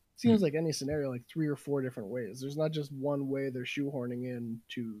game. Seems like any scenario, like three or four different ways. There's not just one way they're shoehorning in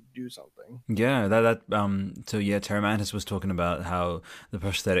to do something. Yeah, so yeah, Terramantis was talking about how the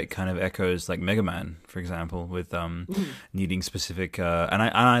prosthetic kind of echoes like Mega Man, for example, with needing specific and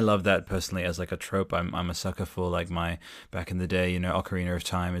I love that personally as like a trope. I'm a sucker for like my back in the day, Ocarina of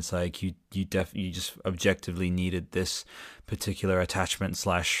Time. It's like you just objectively needed this particular attachment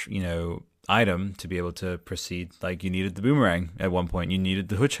slash, item to be able to proceed. Like you needed the boomerang at one point, you needed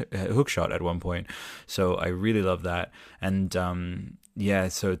the hook shot at one point. So I really love that. And yeah,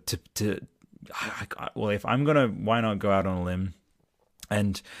 so well, if I'm gonna, why not go out on a limb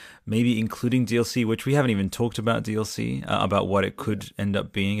and maybe including DLC, which we haven't even talked about DLC, about what it Yeah. could end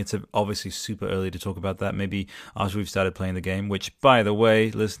up being. It's obviously super early to talk about that. Maybe after we've started playing the game, which, by the way,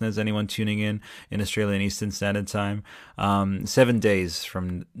 listeners, anyone tuning in Australian Eastern Standard Time, 7 days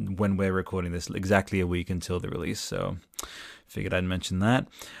from when we're recording this, exactly a week until the release. So figured I'd mention that.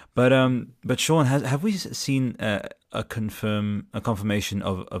 But Sean, have we seen a confirmation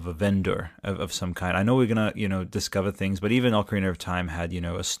of a vendor of some kind? I know we're gonna discover things, but even Ocarina of Time had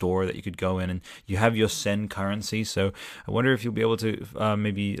a store that you could go in and you have your Sen currency. So I wonder if you'll be able to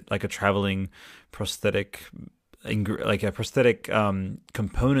maybe like a traveling prosthetic. Like a prosthetic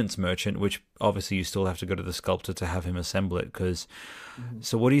components merchant, which obviously you still have to go to the sculptor to have him assemble it. Because Mhm.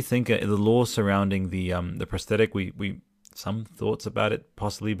 so, what do you think the lore surrounding the prosthetic? We some thoughts about it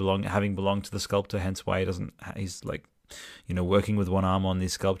possibly having belonged to the sculptor, hence why he's like working with one arm on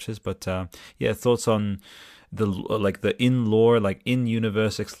these sculptures. But yeah, thoughts on the in lore, like in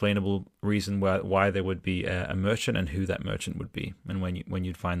universe explainable reason why there would be a merchant and who that merchant would be and when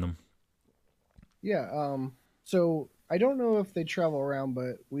you'd find them. Yeah. So I don't know if they travel around,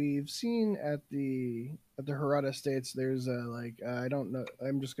 but we've seen at the Harada States, there's a, like, I don't know.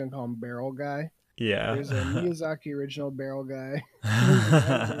 I'm just gonna call him Barrel Guy. There's a Yeah. Miyazaki original Barrel Guy. He's a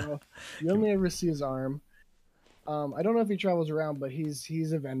guy with barrel. You only ever see his arm. I don't know if he travels around, but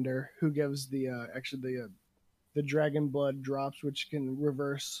he's a vendor who gives the dragon blood drops, which can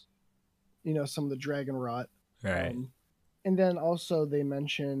reverse, some of the dragon rot. Right. Um, and then also they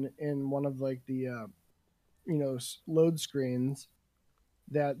mention in one of, like, the load screens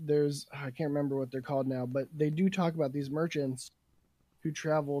that there's, I can't remember what they're called now, but they do talk about these merchants who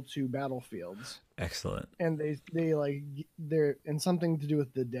travel to battlefields, Excellent. and they like, they're in something to do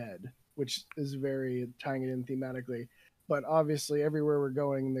with the dead, which is very tying it in thematically. But obviously, everywhere we're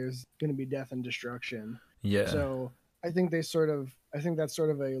going, there's going to be death and destruction. Yeah. So I think that's sort of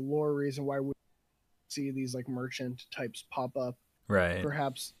a lore reason why we see these, like, merchant types pop up. Right.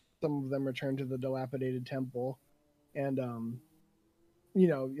 Perhaps some of them return to the dilapidated temple, and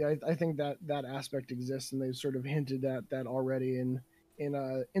yeah, I think that that aspect exists, and they've sort of hinted at that already in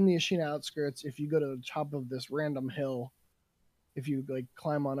the Ashina outskirts. If you go to the top of this random hill, if you, like,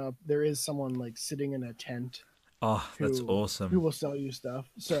 climb on up, there is someone, like, sitting in a tent Oh, that's who awesome. will sell you stuff.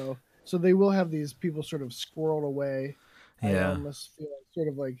 So they will have these people sort of squirreled away I Yeah. almost feel sort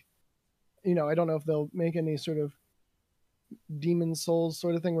of like, you know, I don't know if they'll make any sort of demon souls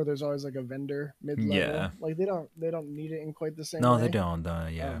sort of thing where there's always like a vendor mid level. Yeah. Like they don't need it in quite the same No, they way. don't.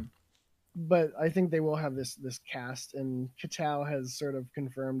 Yeah. Um, but I think they will have this cast, and Kitao has sort of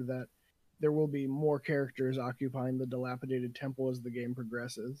confirmed that there will be more characters occupying the dilapidated temple as the game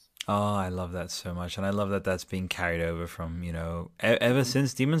progresses. Oh, I love that so much, and I love that that's being carried over from ever Mhm.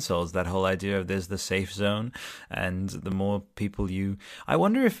 since Demon Souls. That whole idea of there's the safe zone, and the more people you, I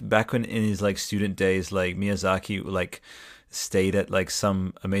wonder if back when in his like student days, like Miyazaki like stayed at like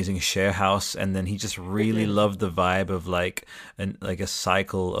some amazing share house, and then he just really loved the vibe of like a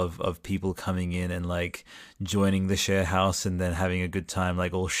cycle of people coming in and like joining the share house and then having a good time,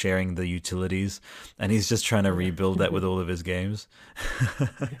 like all sharing the utilities, and he's just trying to Yeah. rebuild that with all of his games.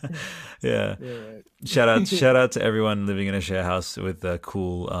 Yeah. Yeah, right. Shout out to everyone living in a share house with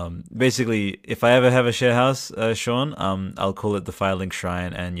cool. Basically, if I ever have a share house, Sean, I'll call it the Firelink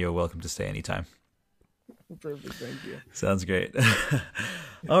Shrine, and you're welcome to stay anytime. Perfect, thank you. Sounds great.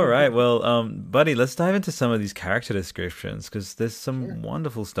 All right, well, buddy, let's dive into some of these character descriptions because there's Sure. some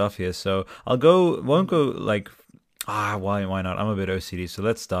wonderful stuff here. So I'll go, won't go like, why not? I'm a bit OCD, so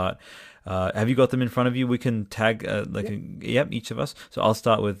let's start. Have you got them in front of you? We can tag Yeah. yep, each of us. So I'll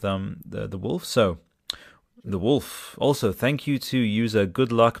start with the wolf. So the wolf. Also, thank you to user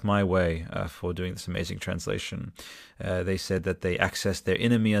Good Luck My Way for doing this amazing translation. They said that they accessed their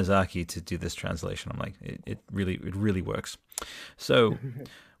inner Miyazaki to do this translation. I'm like, it really works. So,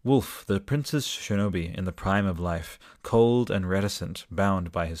 Wolf, the prince's shinobi in the prime of life, cold and reticent,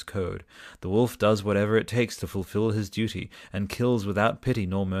 bound by his code. The wolf does whatever it takes to fulfill his duty and kills without pity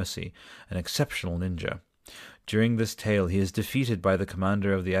nor mercy. An exceptional ninja. During this tale he is defeated by the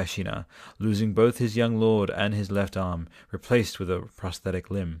commander of the Ashina, losing both his young lord and his left arm, replaced with a prosthetic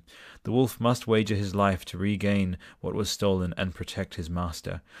limb. The wolf must wager his life to regain what was stolen and protect his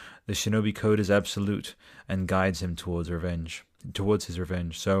master. The shinobi code is absolute and guides him towards his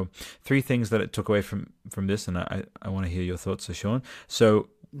revenge. So three things that it took away from this, and I want to hear your thoughts, so Sean. So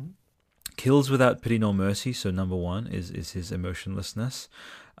Mhm. kills without pity nor mercy. So number one is his emotionlessness.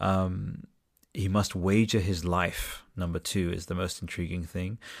 He must wager his life. Number two is the most intriguing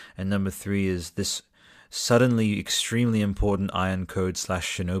thing. And number three is this suddenly extremely important iron code /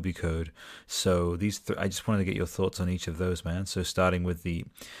 shinobi code. So I just wanted to get your thoughts on each of those, man. So starting with the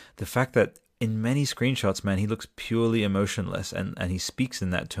fact that in many screenshots, man, he looks purely emotionless, and he speaks in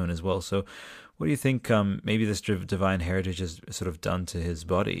that tone as well. So what do you think maybe this divine heritage has sort of done to his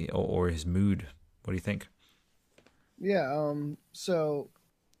body or his mood? What do you think? Yeah. So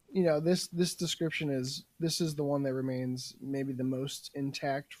you know, this description is this is the one that remains maybe the most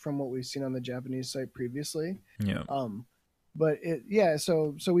intact from what we've seen on the Japanese site previously. Yeah. Um, but it yeah,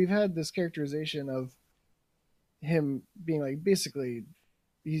 so we've had this characterization of him being like basically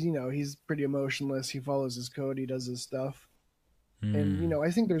he's you know he's pretty emotionless. He follows his code. He does his stuff, and you Hmm. know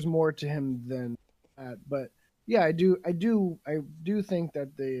I think there's more to him than that. But yeah, I do think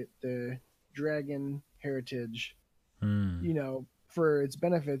that the dragon heritage, Hmm. you know, for its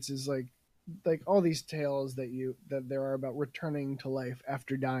benefits is like all these tales that there are about returning to life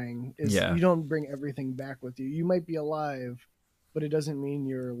after dying is Yeah. you don't bring everything back with you. You might be alive, but it doesn't mean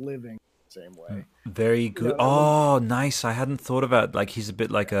you're living the same way. Very You good. know, I wouldn't Oh, nice. I hadn't thought about like he's a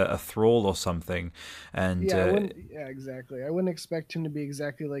bit like a thrall or something. And yeah, exactly. I wouldn't expect him to be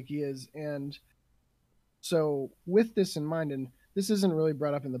exactly like he is. And so with this in mind, and this isn't really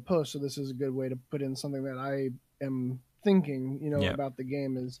brought up in the post, so this is a good way to put in something that I am thinking, you know, yeah, about the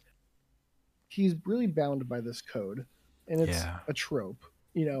game is he's really bound by this code, and it's yeah. a trope.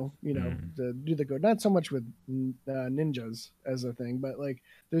 You know, Hmm. to do the code. Not so much with ninjas as a thing, but like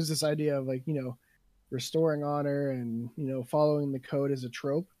there's this idea of like restoring honor and following the code as a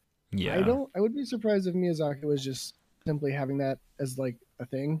trope. Yeah. I would be surprised if Miyazaki was just simply having that as like a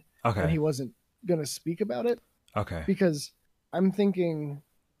thing, and Okay. he wasn't gonna speak about it Okay. because I'm thinking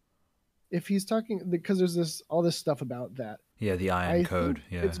if he's talking because there's this all this stuff about that. Yeah, the Iron I Code.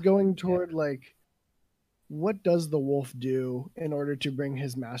 think Yeah. it's going toward like what does the wolf do in order to bring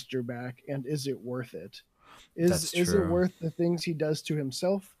his master back, and is it worth it? That's Is it true. worth the things he does to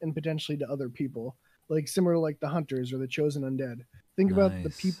himself and potentially to other people, like similar to like the hunters or the chosen undead? Think about the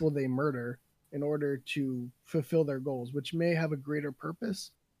Nice. people they murder in order to fulfill their goals, which may have a greater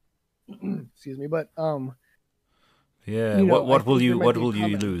purpose. Excuse me, but Yeah. What I what will think there you might what be a will you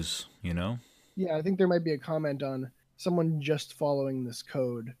comment. lose, you know? Yeah, I think there might be a comment on someone just following this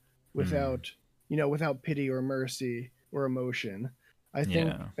code Hmm. without, without pity or mercy or emotion. I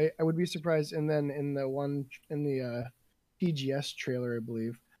think Yeah. I would be surprised. And then in the one in the TGS trailer, I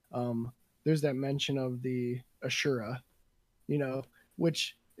believe, there's that mention of the Ashura. you know,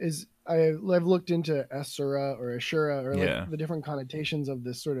 which is I've looked into Asura or Ashura or like Yeah. the different connotations of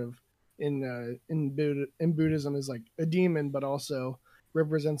this sort of in Buddhism is like a demon, but also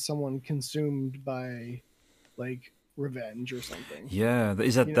represents someone consumed by like revenge or something. Yeah,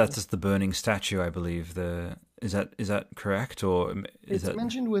 You that's know, just the burning statue, I believe. The is that correct, or is it's that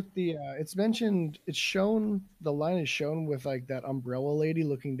mentioned with the it's mentioned it's shown the line is shown with like that umbrella lady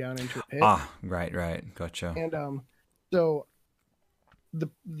looking down into a pit, right, right, gotcha. and so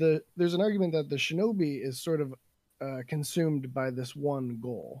there's an argument that the shinobi is sort of consumed by this one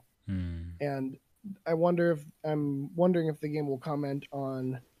goal, Hmm. and I'm wondering if the game will comment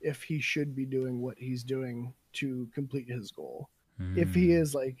on if he should be doing what he's doing to complete his goal, if he Hmm.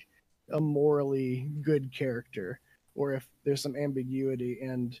 is like a morally good character, or if there's some ambiguity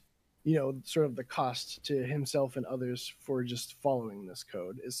and sort of the cost to himself and others for just following this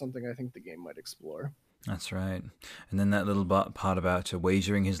code is something I think the game might explore. That's right. And then that little part about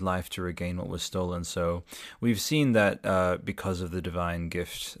wagering his life to regain what was stolen. So we've seen that because of the divine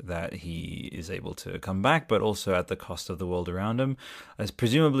gift that he is able to come back, but also at the cost of the world around him. As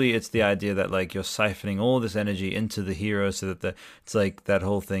presumably it's the idea that like you're siphoning all this energy into the hero, so that it's like that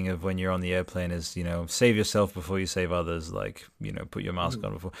whole thing of when you're on the airplane is save yourself before you save others. Like put your mask Mhm.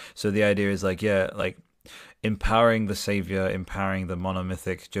 on before. So the idea is like like empowering the savior, empowering the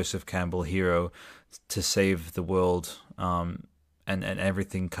monomythic Joseph Campbell hero to save the world, and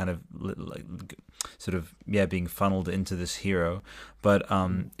everything kind of like sort of being funneled into this hero. But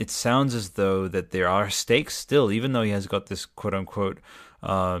Mhm. it sounds as though that there are stakes still, even though he has got this quote unquote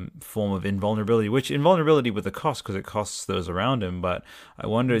form of invulnerability, which invulnerability with a cost because it costs those around him. But I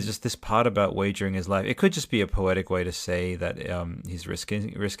wonder, is Mhm. just this part about wagering his life? It could just be a poetic way to say that he's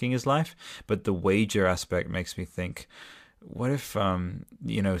risking his life, but the wager aspect makes me think, what if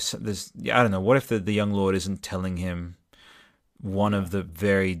there's I don't know, what if the young lord isn't telling him one Yeah. of the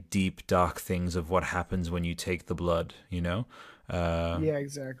very deep dark things of what happens when you take the blood, uh Yeah,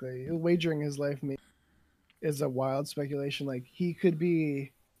 exactly. Wagering his life is a wild speculation. Like he could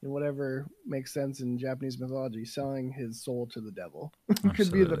be, in whatever makes sense in Japanese mythology, selling his soul to the devil.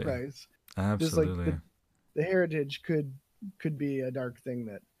 Could be the absolutely, price. Just like absolutely, the heritage could be a dark thing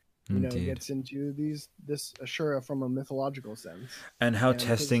that indeed. gets into this Ashura from a mythological sense. And how And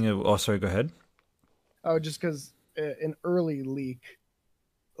because testing sorry, go ahead. just because an early leak,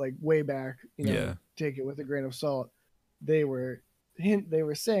 like way back, Yeah. take it with a grain of salt. They were they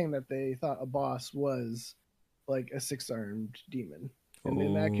were saying that they thought a boss was like a six-armed demon, and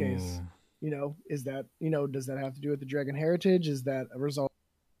in that case, Oh, is that does that have to do with the dragon heritage? Is that a result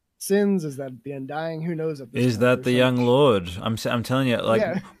of sins? Is that the undying? Who knows at this is point? that There's the so young much. lord? I'm telling you, like,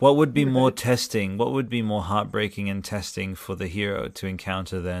 Yeah. what would be more Right. testing, what would be more heartbreaking and testing for the hero to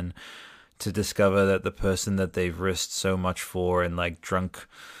encounter than to discover that the person that they've risked so much for and like drunk,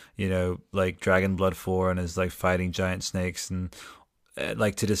 like dragon blood for, and is like fighting giant snakes, and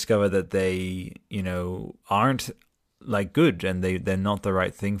like to discover that they, aren't like good, and they're not the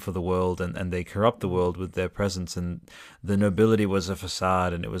right thing for the world, and they corrupt the Mhm. world with their presence, and the nobility was a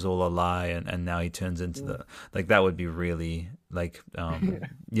facade and it was all a lie, and now he turns into Mm. the, like, that would be really like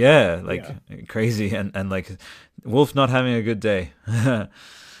yeah, like Yeah. crazy, and like Wolf not having a good day.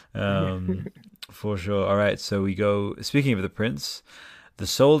 um for sure. All right, so we go, speaking of the prince, the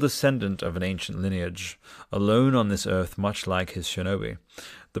sole descendant of an ancient lineage, alone on this earth, much like his shinobi.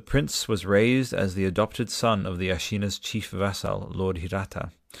 The prince was raised as the adopted son of the Ashina's chief vassal, Lord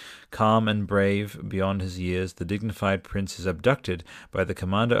Hirata. Calm and brave beyond his years, the dignified prince is abducted by the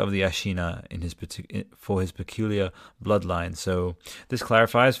commander of the Ashina for his peculiar bloodline. So this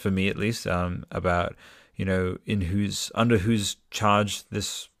clarifies, for me at least, about in whose under whose charge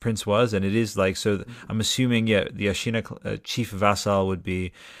this prince was, and it is like, so I'm assuming, the Ashina chief vassal would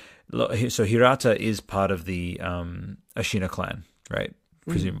be, so Hirata is part of the Ashina clan, right?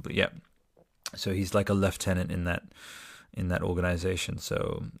 Mhm. Presumably, yeah. So he's like a lieutenant in that organization,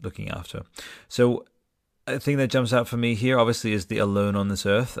 so looking after. So a thing that jumps out for me here, obviously, is the alone on this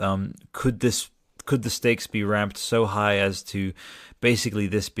earth. Could the stakes be ramped so high as to basically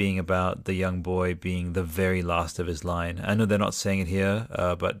this being about the young boy being the very last of his line? I know they're not saying it here,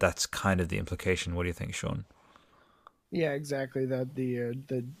 but that's kind of the implication. What do you think, Sean? Yeah, exactly. That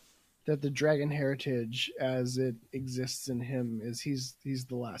the dragon heritage as it exists in him is he's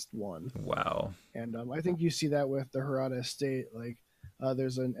the last one. Wow. And I think you see that with the Harada estate. Like,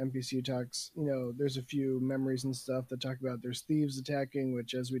 there's an NPC who talks, there's a few memories and stuff that talk about there's thieves attacking,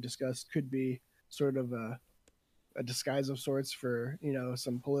 which, as we discussed, could be sort of a disguise of sorts for,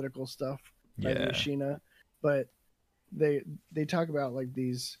 some political stuff by the Yeah. Ashina. But they talk about like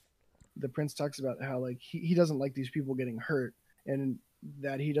these, the prince talks about how like he doesn't like these people getting hurt. and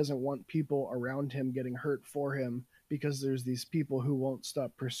that he doesn't want people around him getting hurt for him because there's these people who won't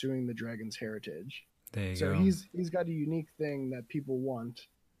stop pursuing the dragon's heritage. There you So go. he's got a unique thing that people want.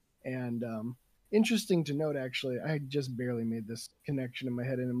 And interesting to note, actually, I just barely made this connection in my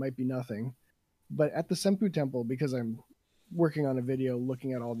head, and it might be nothing. But at the Senpu Temple, because I'm working on a video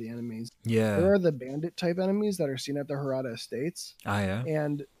looking at all the enemies, Yeah. there are the bandit type enemies that are seen at the Harada Estates, Ah, yeah.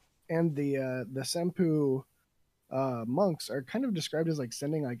 and the Senpu monks are kind of described as like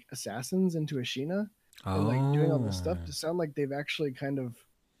sending like assassins into Ashina and like doing all this Oh. stuff to sound like they've actually kind of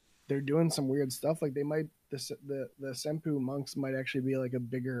they're doing some weird stuff. Like they might the Senpu monks might actually be like a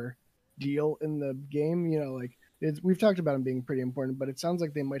bigger deal in the game. You know, like we've talked about them being pretty important, but it sounds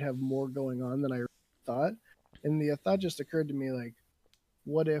like they might have more going on than I thought. And the thought just occurred to me, like,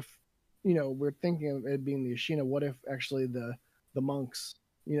 what if, we're thinking of it being the Ashina? What if actually the monks,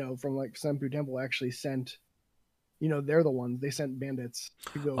 from like Senpu Temple actually sent, they're the ones they sent bandits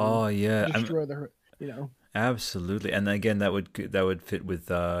to go Oh, yeah. destroy the. Absolutely, and again, that would fit with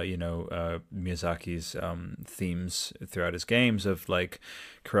Miyazaki's themes throughout his games of like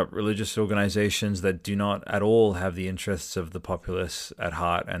corrupt religious organizations that do not at all have the interests of the populace at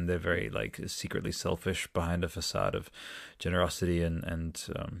heart, and they're very like secretly selfish behind a facade of generosity and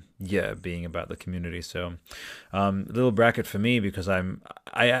yeah, being about the community. So, little bracket for me because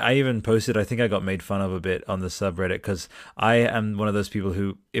I even posted. I think I got made fun of a bit on the subreddit because I am one of those people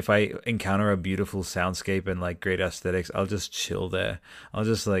who, if I encounter a beautiful soundscape and like great aesthetics, I'll just chill there. I'll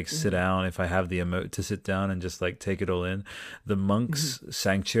just like sit down if I have the emote to sit down and just like take it all in. The monks'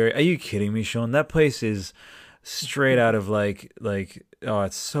 sanctuary. Are you kidding me, Sean? That place is straight out of like oh,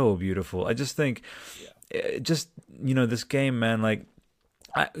 it's so beautiful. I just think, just this game, man. Like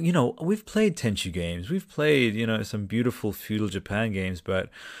we've played Tenchu games, we've played some beautiful feudal Japan games, but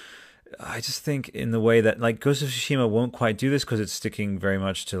I just think in the way that like Ghost of Tsushima won't quite do this because it's sticking very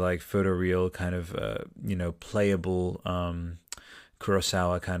much to like photoreal kind of playable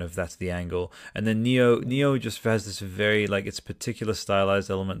Kurosawa kind of, that's the angle. And then Neo just has this very like its particular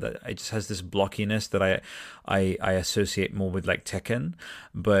stylized element that it just has this blockiness that I associate more with like Tekken,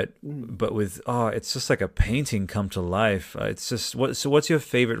 but with it's just like a painting come to life. It's just what's your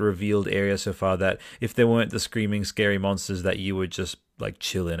favorite revealed area so far that if there weren't the screaming scary monsters that you would just like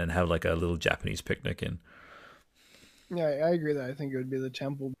chill in and have like a little Japanese picnic in? Yeah, I agree that I think it would be the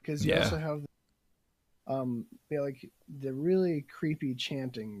temple because you Yeah. also have like the really creepy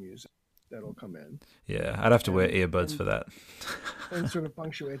chanting music that'll come in Yeah, I'd have to wear and earbuds and for that. and sort of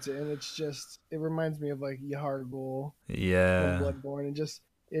punctuates it, and it reminds me of like Yahar'gul from Yeah. Bloodborne, and just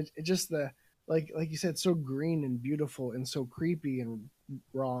it just the like you said, so green and beautiful and so creepy and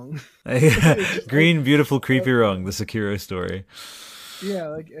wrong. It's just like Green, beautiful, creepy, wrong. uh, The Sekiro story. yeah,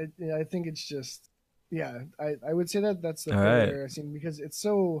 like I think it's just yeah, I would say that that's the All favorite right. area I've seen because it's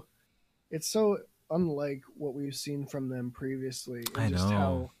so unlike what we've seen from them previously, and I just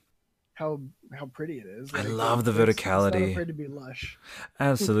know. how how pretty it is. I Like love the it's not verticality. afraid to be lush.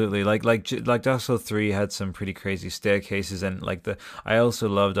 Absolutely, like Dark Souls 3 had some pretty crazy staircases, and like the I also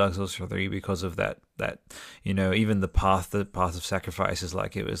love Dark Souls 3 because of that even the path of sacrifice is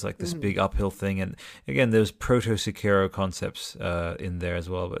like it was like this Mhm. big uphill thing, and again there's proto Sekiro concepts in there as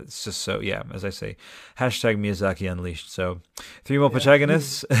well, but it's just so yeah, as I say, hashtag Miyazaki Unleashed. So three more Yeah.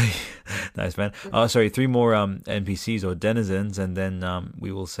 protagonists, nice man. Oh, sorry, three more NPCs or denizens, and then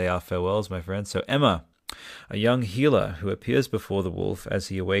we will say our farewells, my friend. So Emma, a young healer who appears before the wolf as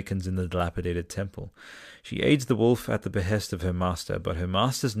he awakens in the dilapidated temple. She aids the wolf at the behest of her master, but her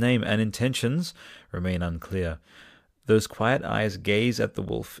master's name and intentions remain unclear. Those quiet eyes gaze at the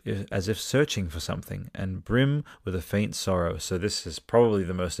wolf as if searching for something, and brim with a faint sorrow. So this is probably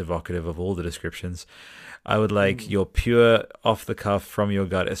the most evocative of all the descriptions. I would like Mhm. your pure, off the cuff, from your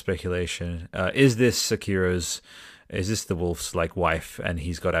gut speculation. Is this Sekiro's? Is this the wolf's like wife, and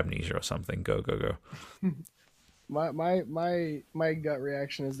he's got amnesia or something? Go go go! My gut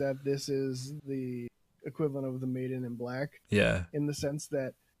reaction is that this is the equivalent of the Maiden in Black, Yeah. in the sense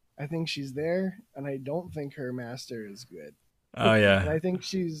that I think she's there, and I don't think her master is good. Oh And yeah. I think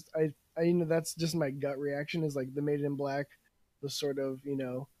I that's just my gut reaction is like the Maiden in Black, the sort of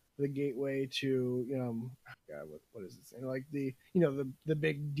the gateway to God, what is this thing, like the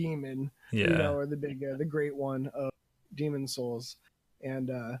big demon, Yeah. or the big the great one of demon souls, and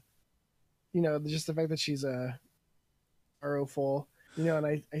just the fact that she's a sorrowful, and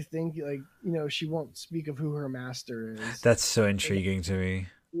I think like she won't speak of who her master is. That's so And intriguing to me.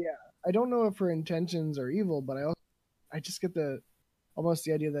 yeah, I don't know if her intentions are evil, but I just get the almost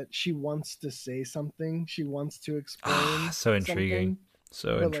the idea that she wants to say something, she wants to Ah, explain so intriguing. something,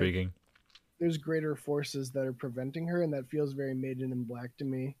 So but like intriguing. there's greater forces that are preventing her, and that feels very Maiden in Black to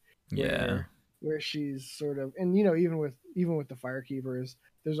me, Yeah. where she's sort of, and even with the Firekeepers,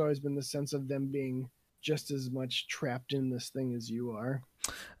 there's always been the sense of them being just as much trapped in this thing as you are.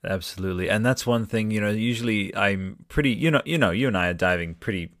 Absolutely, and that's one thing. Usually I'm pretty. You and I are diving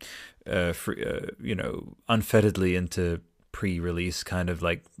pretty, free, unfetteredly into pre-release kind of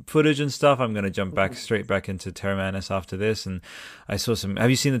like footage and stuff. I'm gonna jump back Mhm. straight back into Terra Manus after this, and I saw some. Have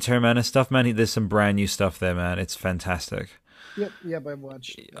you seen the Terra Manus stuff, man? There's some brand new stuff there, man. It's fantastic. Yep, I've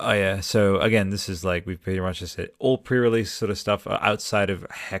watched Oh yeah. So again, this is like we've pretty much just hit all pre-release sort of stuff outside of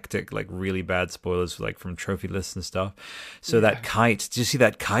hectic, like really bad spoilers, like from trophy lists and stuff. So that yeah, kite, did you see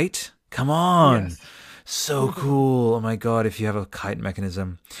that kite? Come on, yes. so cool! Oh my god, if you have a kite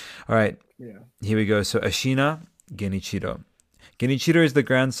mechanism. All right, Yeah. here we go. So Ashina Genichiro. Genichiro is the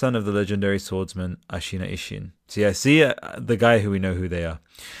grandson of the legendary swordsman Ashina Ishin. So yeah, see the guy who we know who they are.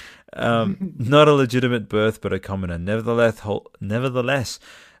 Not a legitimate birth, but a commoner. Nevertheless,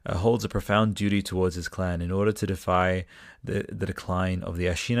 holds a profound duty towards his clan. In order to defy the decline of the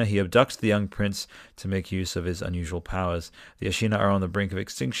Ashina, he abducts the young prince to make use of his unusual powers. The Ashina are on the brink of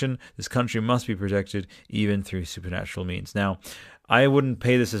extinction. This country must be protected, even through supernatural means. Now, I wouldn't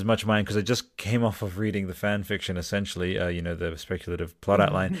pay this as much mind because I just came off of reading the fan fiction, essentially, the speculative plot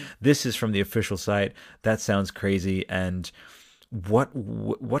outline. This is from the official site. That sounds crazy, and what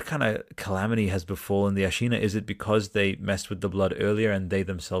kind of calamity has befallen the Ashina? Is it because they messed with the blood earlier and they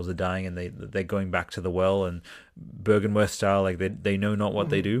themselves are dying and they're going back to the well and Bergenworth style, like they know not what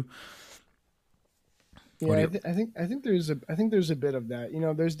they do? What Yeah, do you? I think there's a bit of that.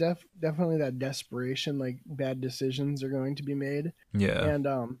 There's definitely that desperation, like bad decisions are going to be made, Yeah, and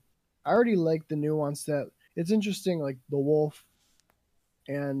I already like the nuance that it's interesting. Like the wolf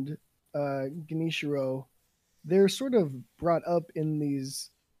and Ganishiro, they're sort of brought up in this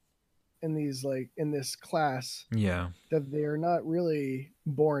class yeah, that they're not really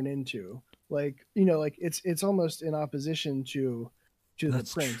born into. Like it's almost in opposition to the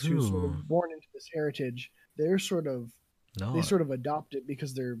that's prince who's sort true. of born into this heritage. They're sort of they No, sort of adopt it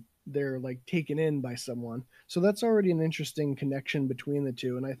because they're like taken in by someone. So that's already an interesting connection between the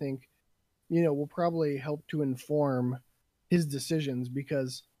two, and I think will probably help to inform his decisions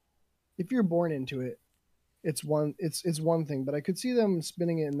because if you're born into it, it's one thing, but I could see them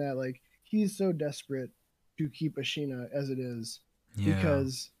spinning it in that like he's so desperate to keep Ashina as it is yeah,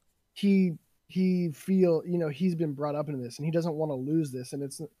 because he he's been brought up into this and he doesn't want to lose this, and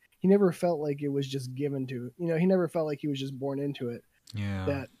it's he never felt like it was just given to, he never felt like he was just born into it, yeah,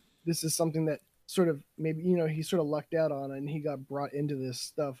 that this is something that sort of maybe he sort of lucked out on and he got brought into this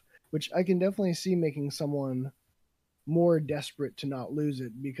stuff, which I can definitely see making someone more desperate to not lose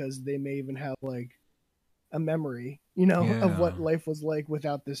it because they may even have like a memory, of yeah. what life was like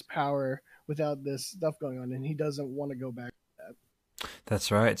without this power, without this stuff going on, and he doesn't want to go back to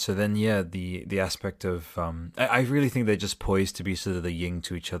That's right. So then, yeah, the aspect of I really think they're just poised to be sort of the yin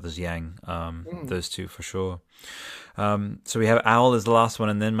to each other's yang. that. Mhm. Those two for sure. So we have Owl as the last one,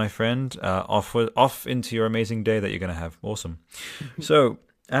 and then my friend, off into your amazing day that you're gonna have. Awesome. So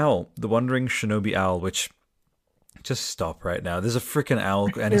Owl, the wandering shinobi owl, which just stop right now. There's a freaking owl,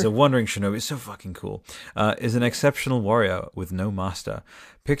 and he's a wandering shinobi. It's so fucking cool. Is an Yeah. exceptional warrior with no master.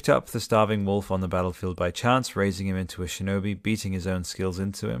 Picked up the starving wolf on the battlefield by chance, raising him into a shinobi, beating his own skills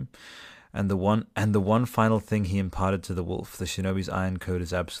into him. And the one final thing he imparted to the wolf, the shinobi's iron code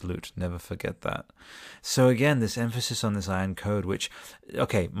is absolute. Never forget that. So again, this emphasis on this iron code, which,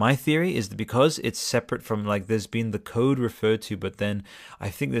 okay, my theory is that because it's separate from, like, there's been the code referred to, but then I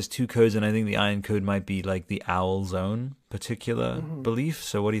think there's two codes, and I think the iron code might be like the owl's own particular Hmm. belief.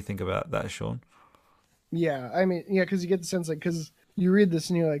 So what do you think about that, Sean? Yeah, I mean, yeah, because you get the sense like because you read this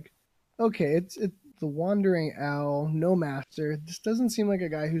and you're like, okay, it's the wandering owl, no master. This doesn't seem like a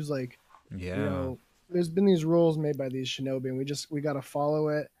guy who's like, you Yeah. know, there's been these rules made by these shinobi, and we got to follow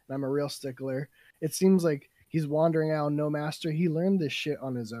it. And I'm a real stickler. It seems like he's wandering owl, no master. He learned this shit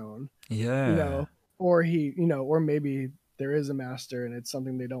on his own, you Yeah. know, or or maybe there is a master and it's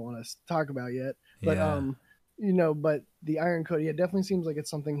something they don't want to talk about yet. But Yeah. but the iron code, yeah, it definitely seems like it's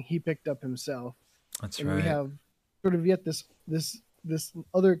something he picked up himself, That's and we right. have sort of yet this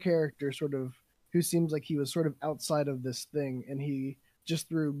other character sort of who seems like he was sort of outside of this thing, and he just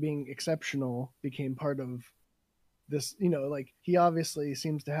through being exceptional became part of this. Like he obviously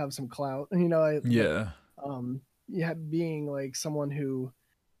seems to have some clout. But Yeah. yeah, being like someone who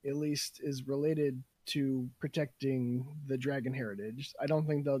at least is related to protecting the dragon heritage, I don't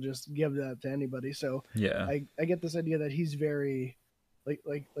think they'll just give that to anybody. So Yeah. I get this idea that he's very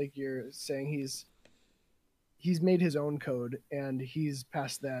you're saying he's made his own code and he's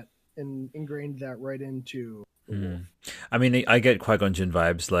passed that and ingrained that right into the Hmm. wolf. I mean, I get Qui-Gon Jinn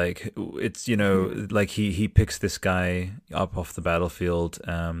vibes. Like it's like he picks this guy up off the battlefield,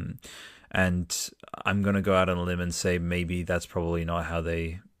 and I'm gonna go out on a limb and say maybe that's probably not how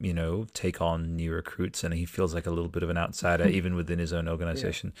they take on new recruits, and he feels like a little bit of an outsider even within his own Yeah,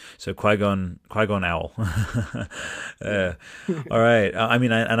 organization. So Qui-Gon Owl. yeah. All right.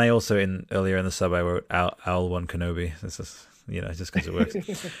 I also earlier in the sub I wrote Owl One Kenobi. This is just because it works.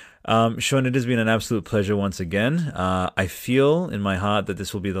 Sean, it has been an absolute pleasure once again. I feel in my heart that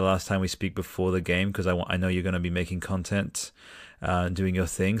this will be the last time we speak before the game because I know you're going to be making content, doing your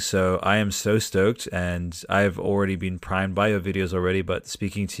thing. So I am so stoked, and I've already been primed by your videos already. But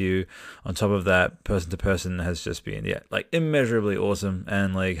speaking to you on top of that, person to person, has just been like immeasurably awesome,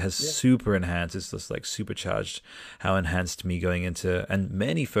 and like has Yeah. super enhanced. It's just like supercharged how enhanced me going into, and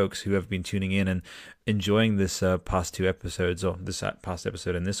many folks who have been tuning in and enjoying this past two episodes, or this past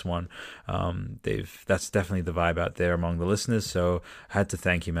episode and this one. That's definitely the vibe out there among the listeners. So I had to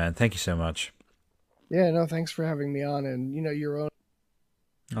thank you, man. Thank you so much. Yeah, no, thanks for having me on. And your own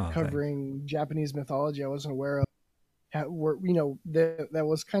Oh, thanks. covering Japanese mythology, I wasn't aware of. That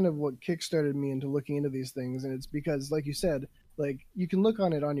was kind of what kickstarted me into looking into these things. And it's because, like you said, like you can look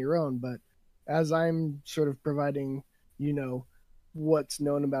on it on your own, but as I'm sort of providing, you know, what's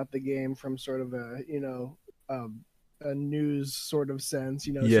known about the game from sort of um, a news sort of sense,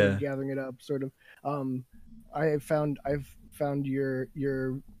 sort of Yeah. gathering it up, sort of. Um, I've found your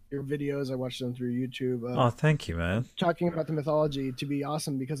videos. I watched them through YouTube Oh, of thank you, man. talking about the mythology to be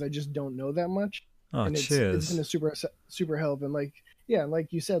awesome because I just don't know that much, Oh, and it's been cheers. a super help. And like yeah,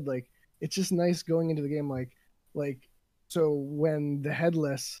 like you said, like it's just nice going into the game like so when the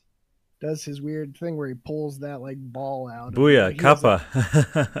headless does his weird thing where he pulls that like ball out and Booyah, like he has that.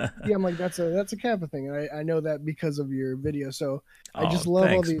 kappa. Yeah, I'm like that's a Kappa thing, and I know that because of your video. So I Oh, just love all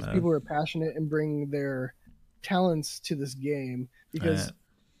thanks, these man. people who are passionate and bring their talents to this game Yeah. because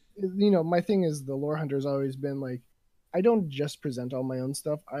my thing is the lore hunter has always been like, I don't just present all my own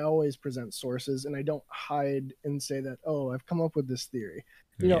stuff. I always present sources, and I don't hide and say that, oh, I've come up with this theory.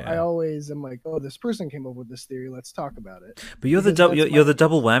 I Yeah. always am like, oh, this person came up with this theory. Let's talk about it But you're the because double that's you're the my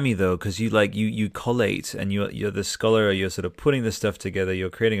double whammy though, because you collate and you're the scholar. You're sort of putting this stuff together.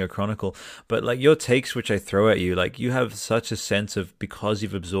 You're creating a chronicle. But like your takes, which I throw at you, like you have such a sense of, because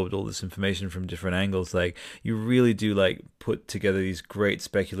you've absorbed all this information from different angles. Like you really do like put together these great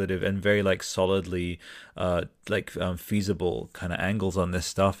speculative and very like solidly feasible kind of angles on this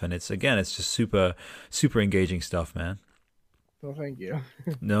stuff. And it's just super engaging stuff, man. well, thank you.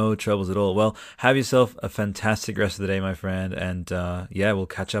 No troubles at all. Well, have yourself a fantastic rest of the day, my friend, and yeah, we'll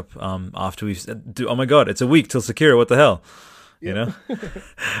catch up after we've. Oh my God, it's a week till Sekiro. What the hell, you Yep. know?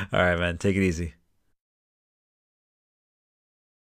 All right, man. Take it easy.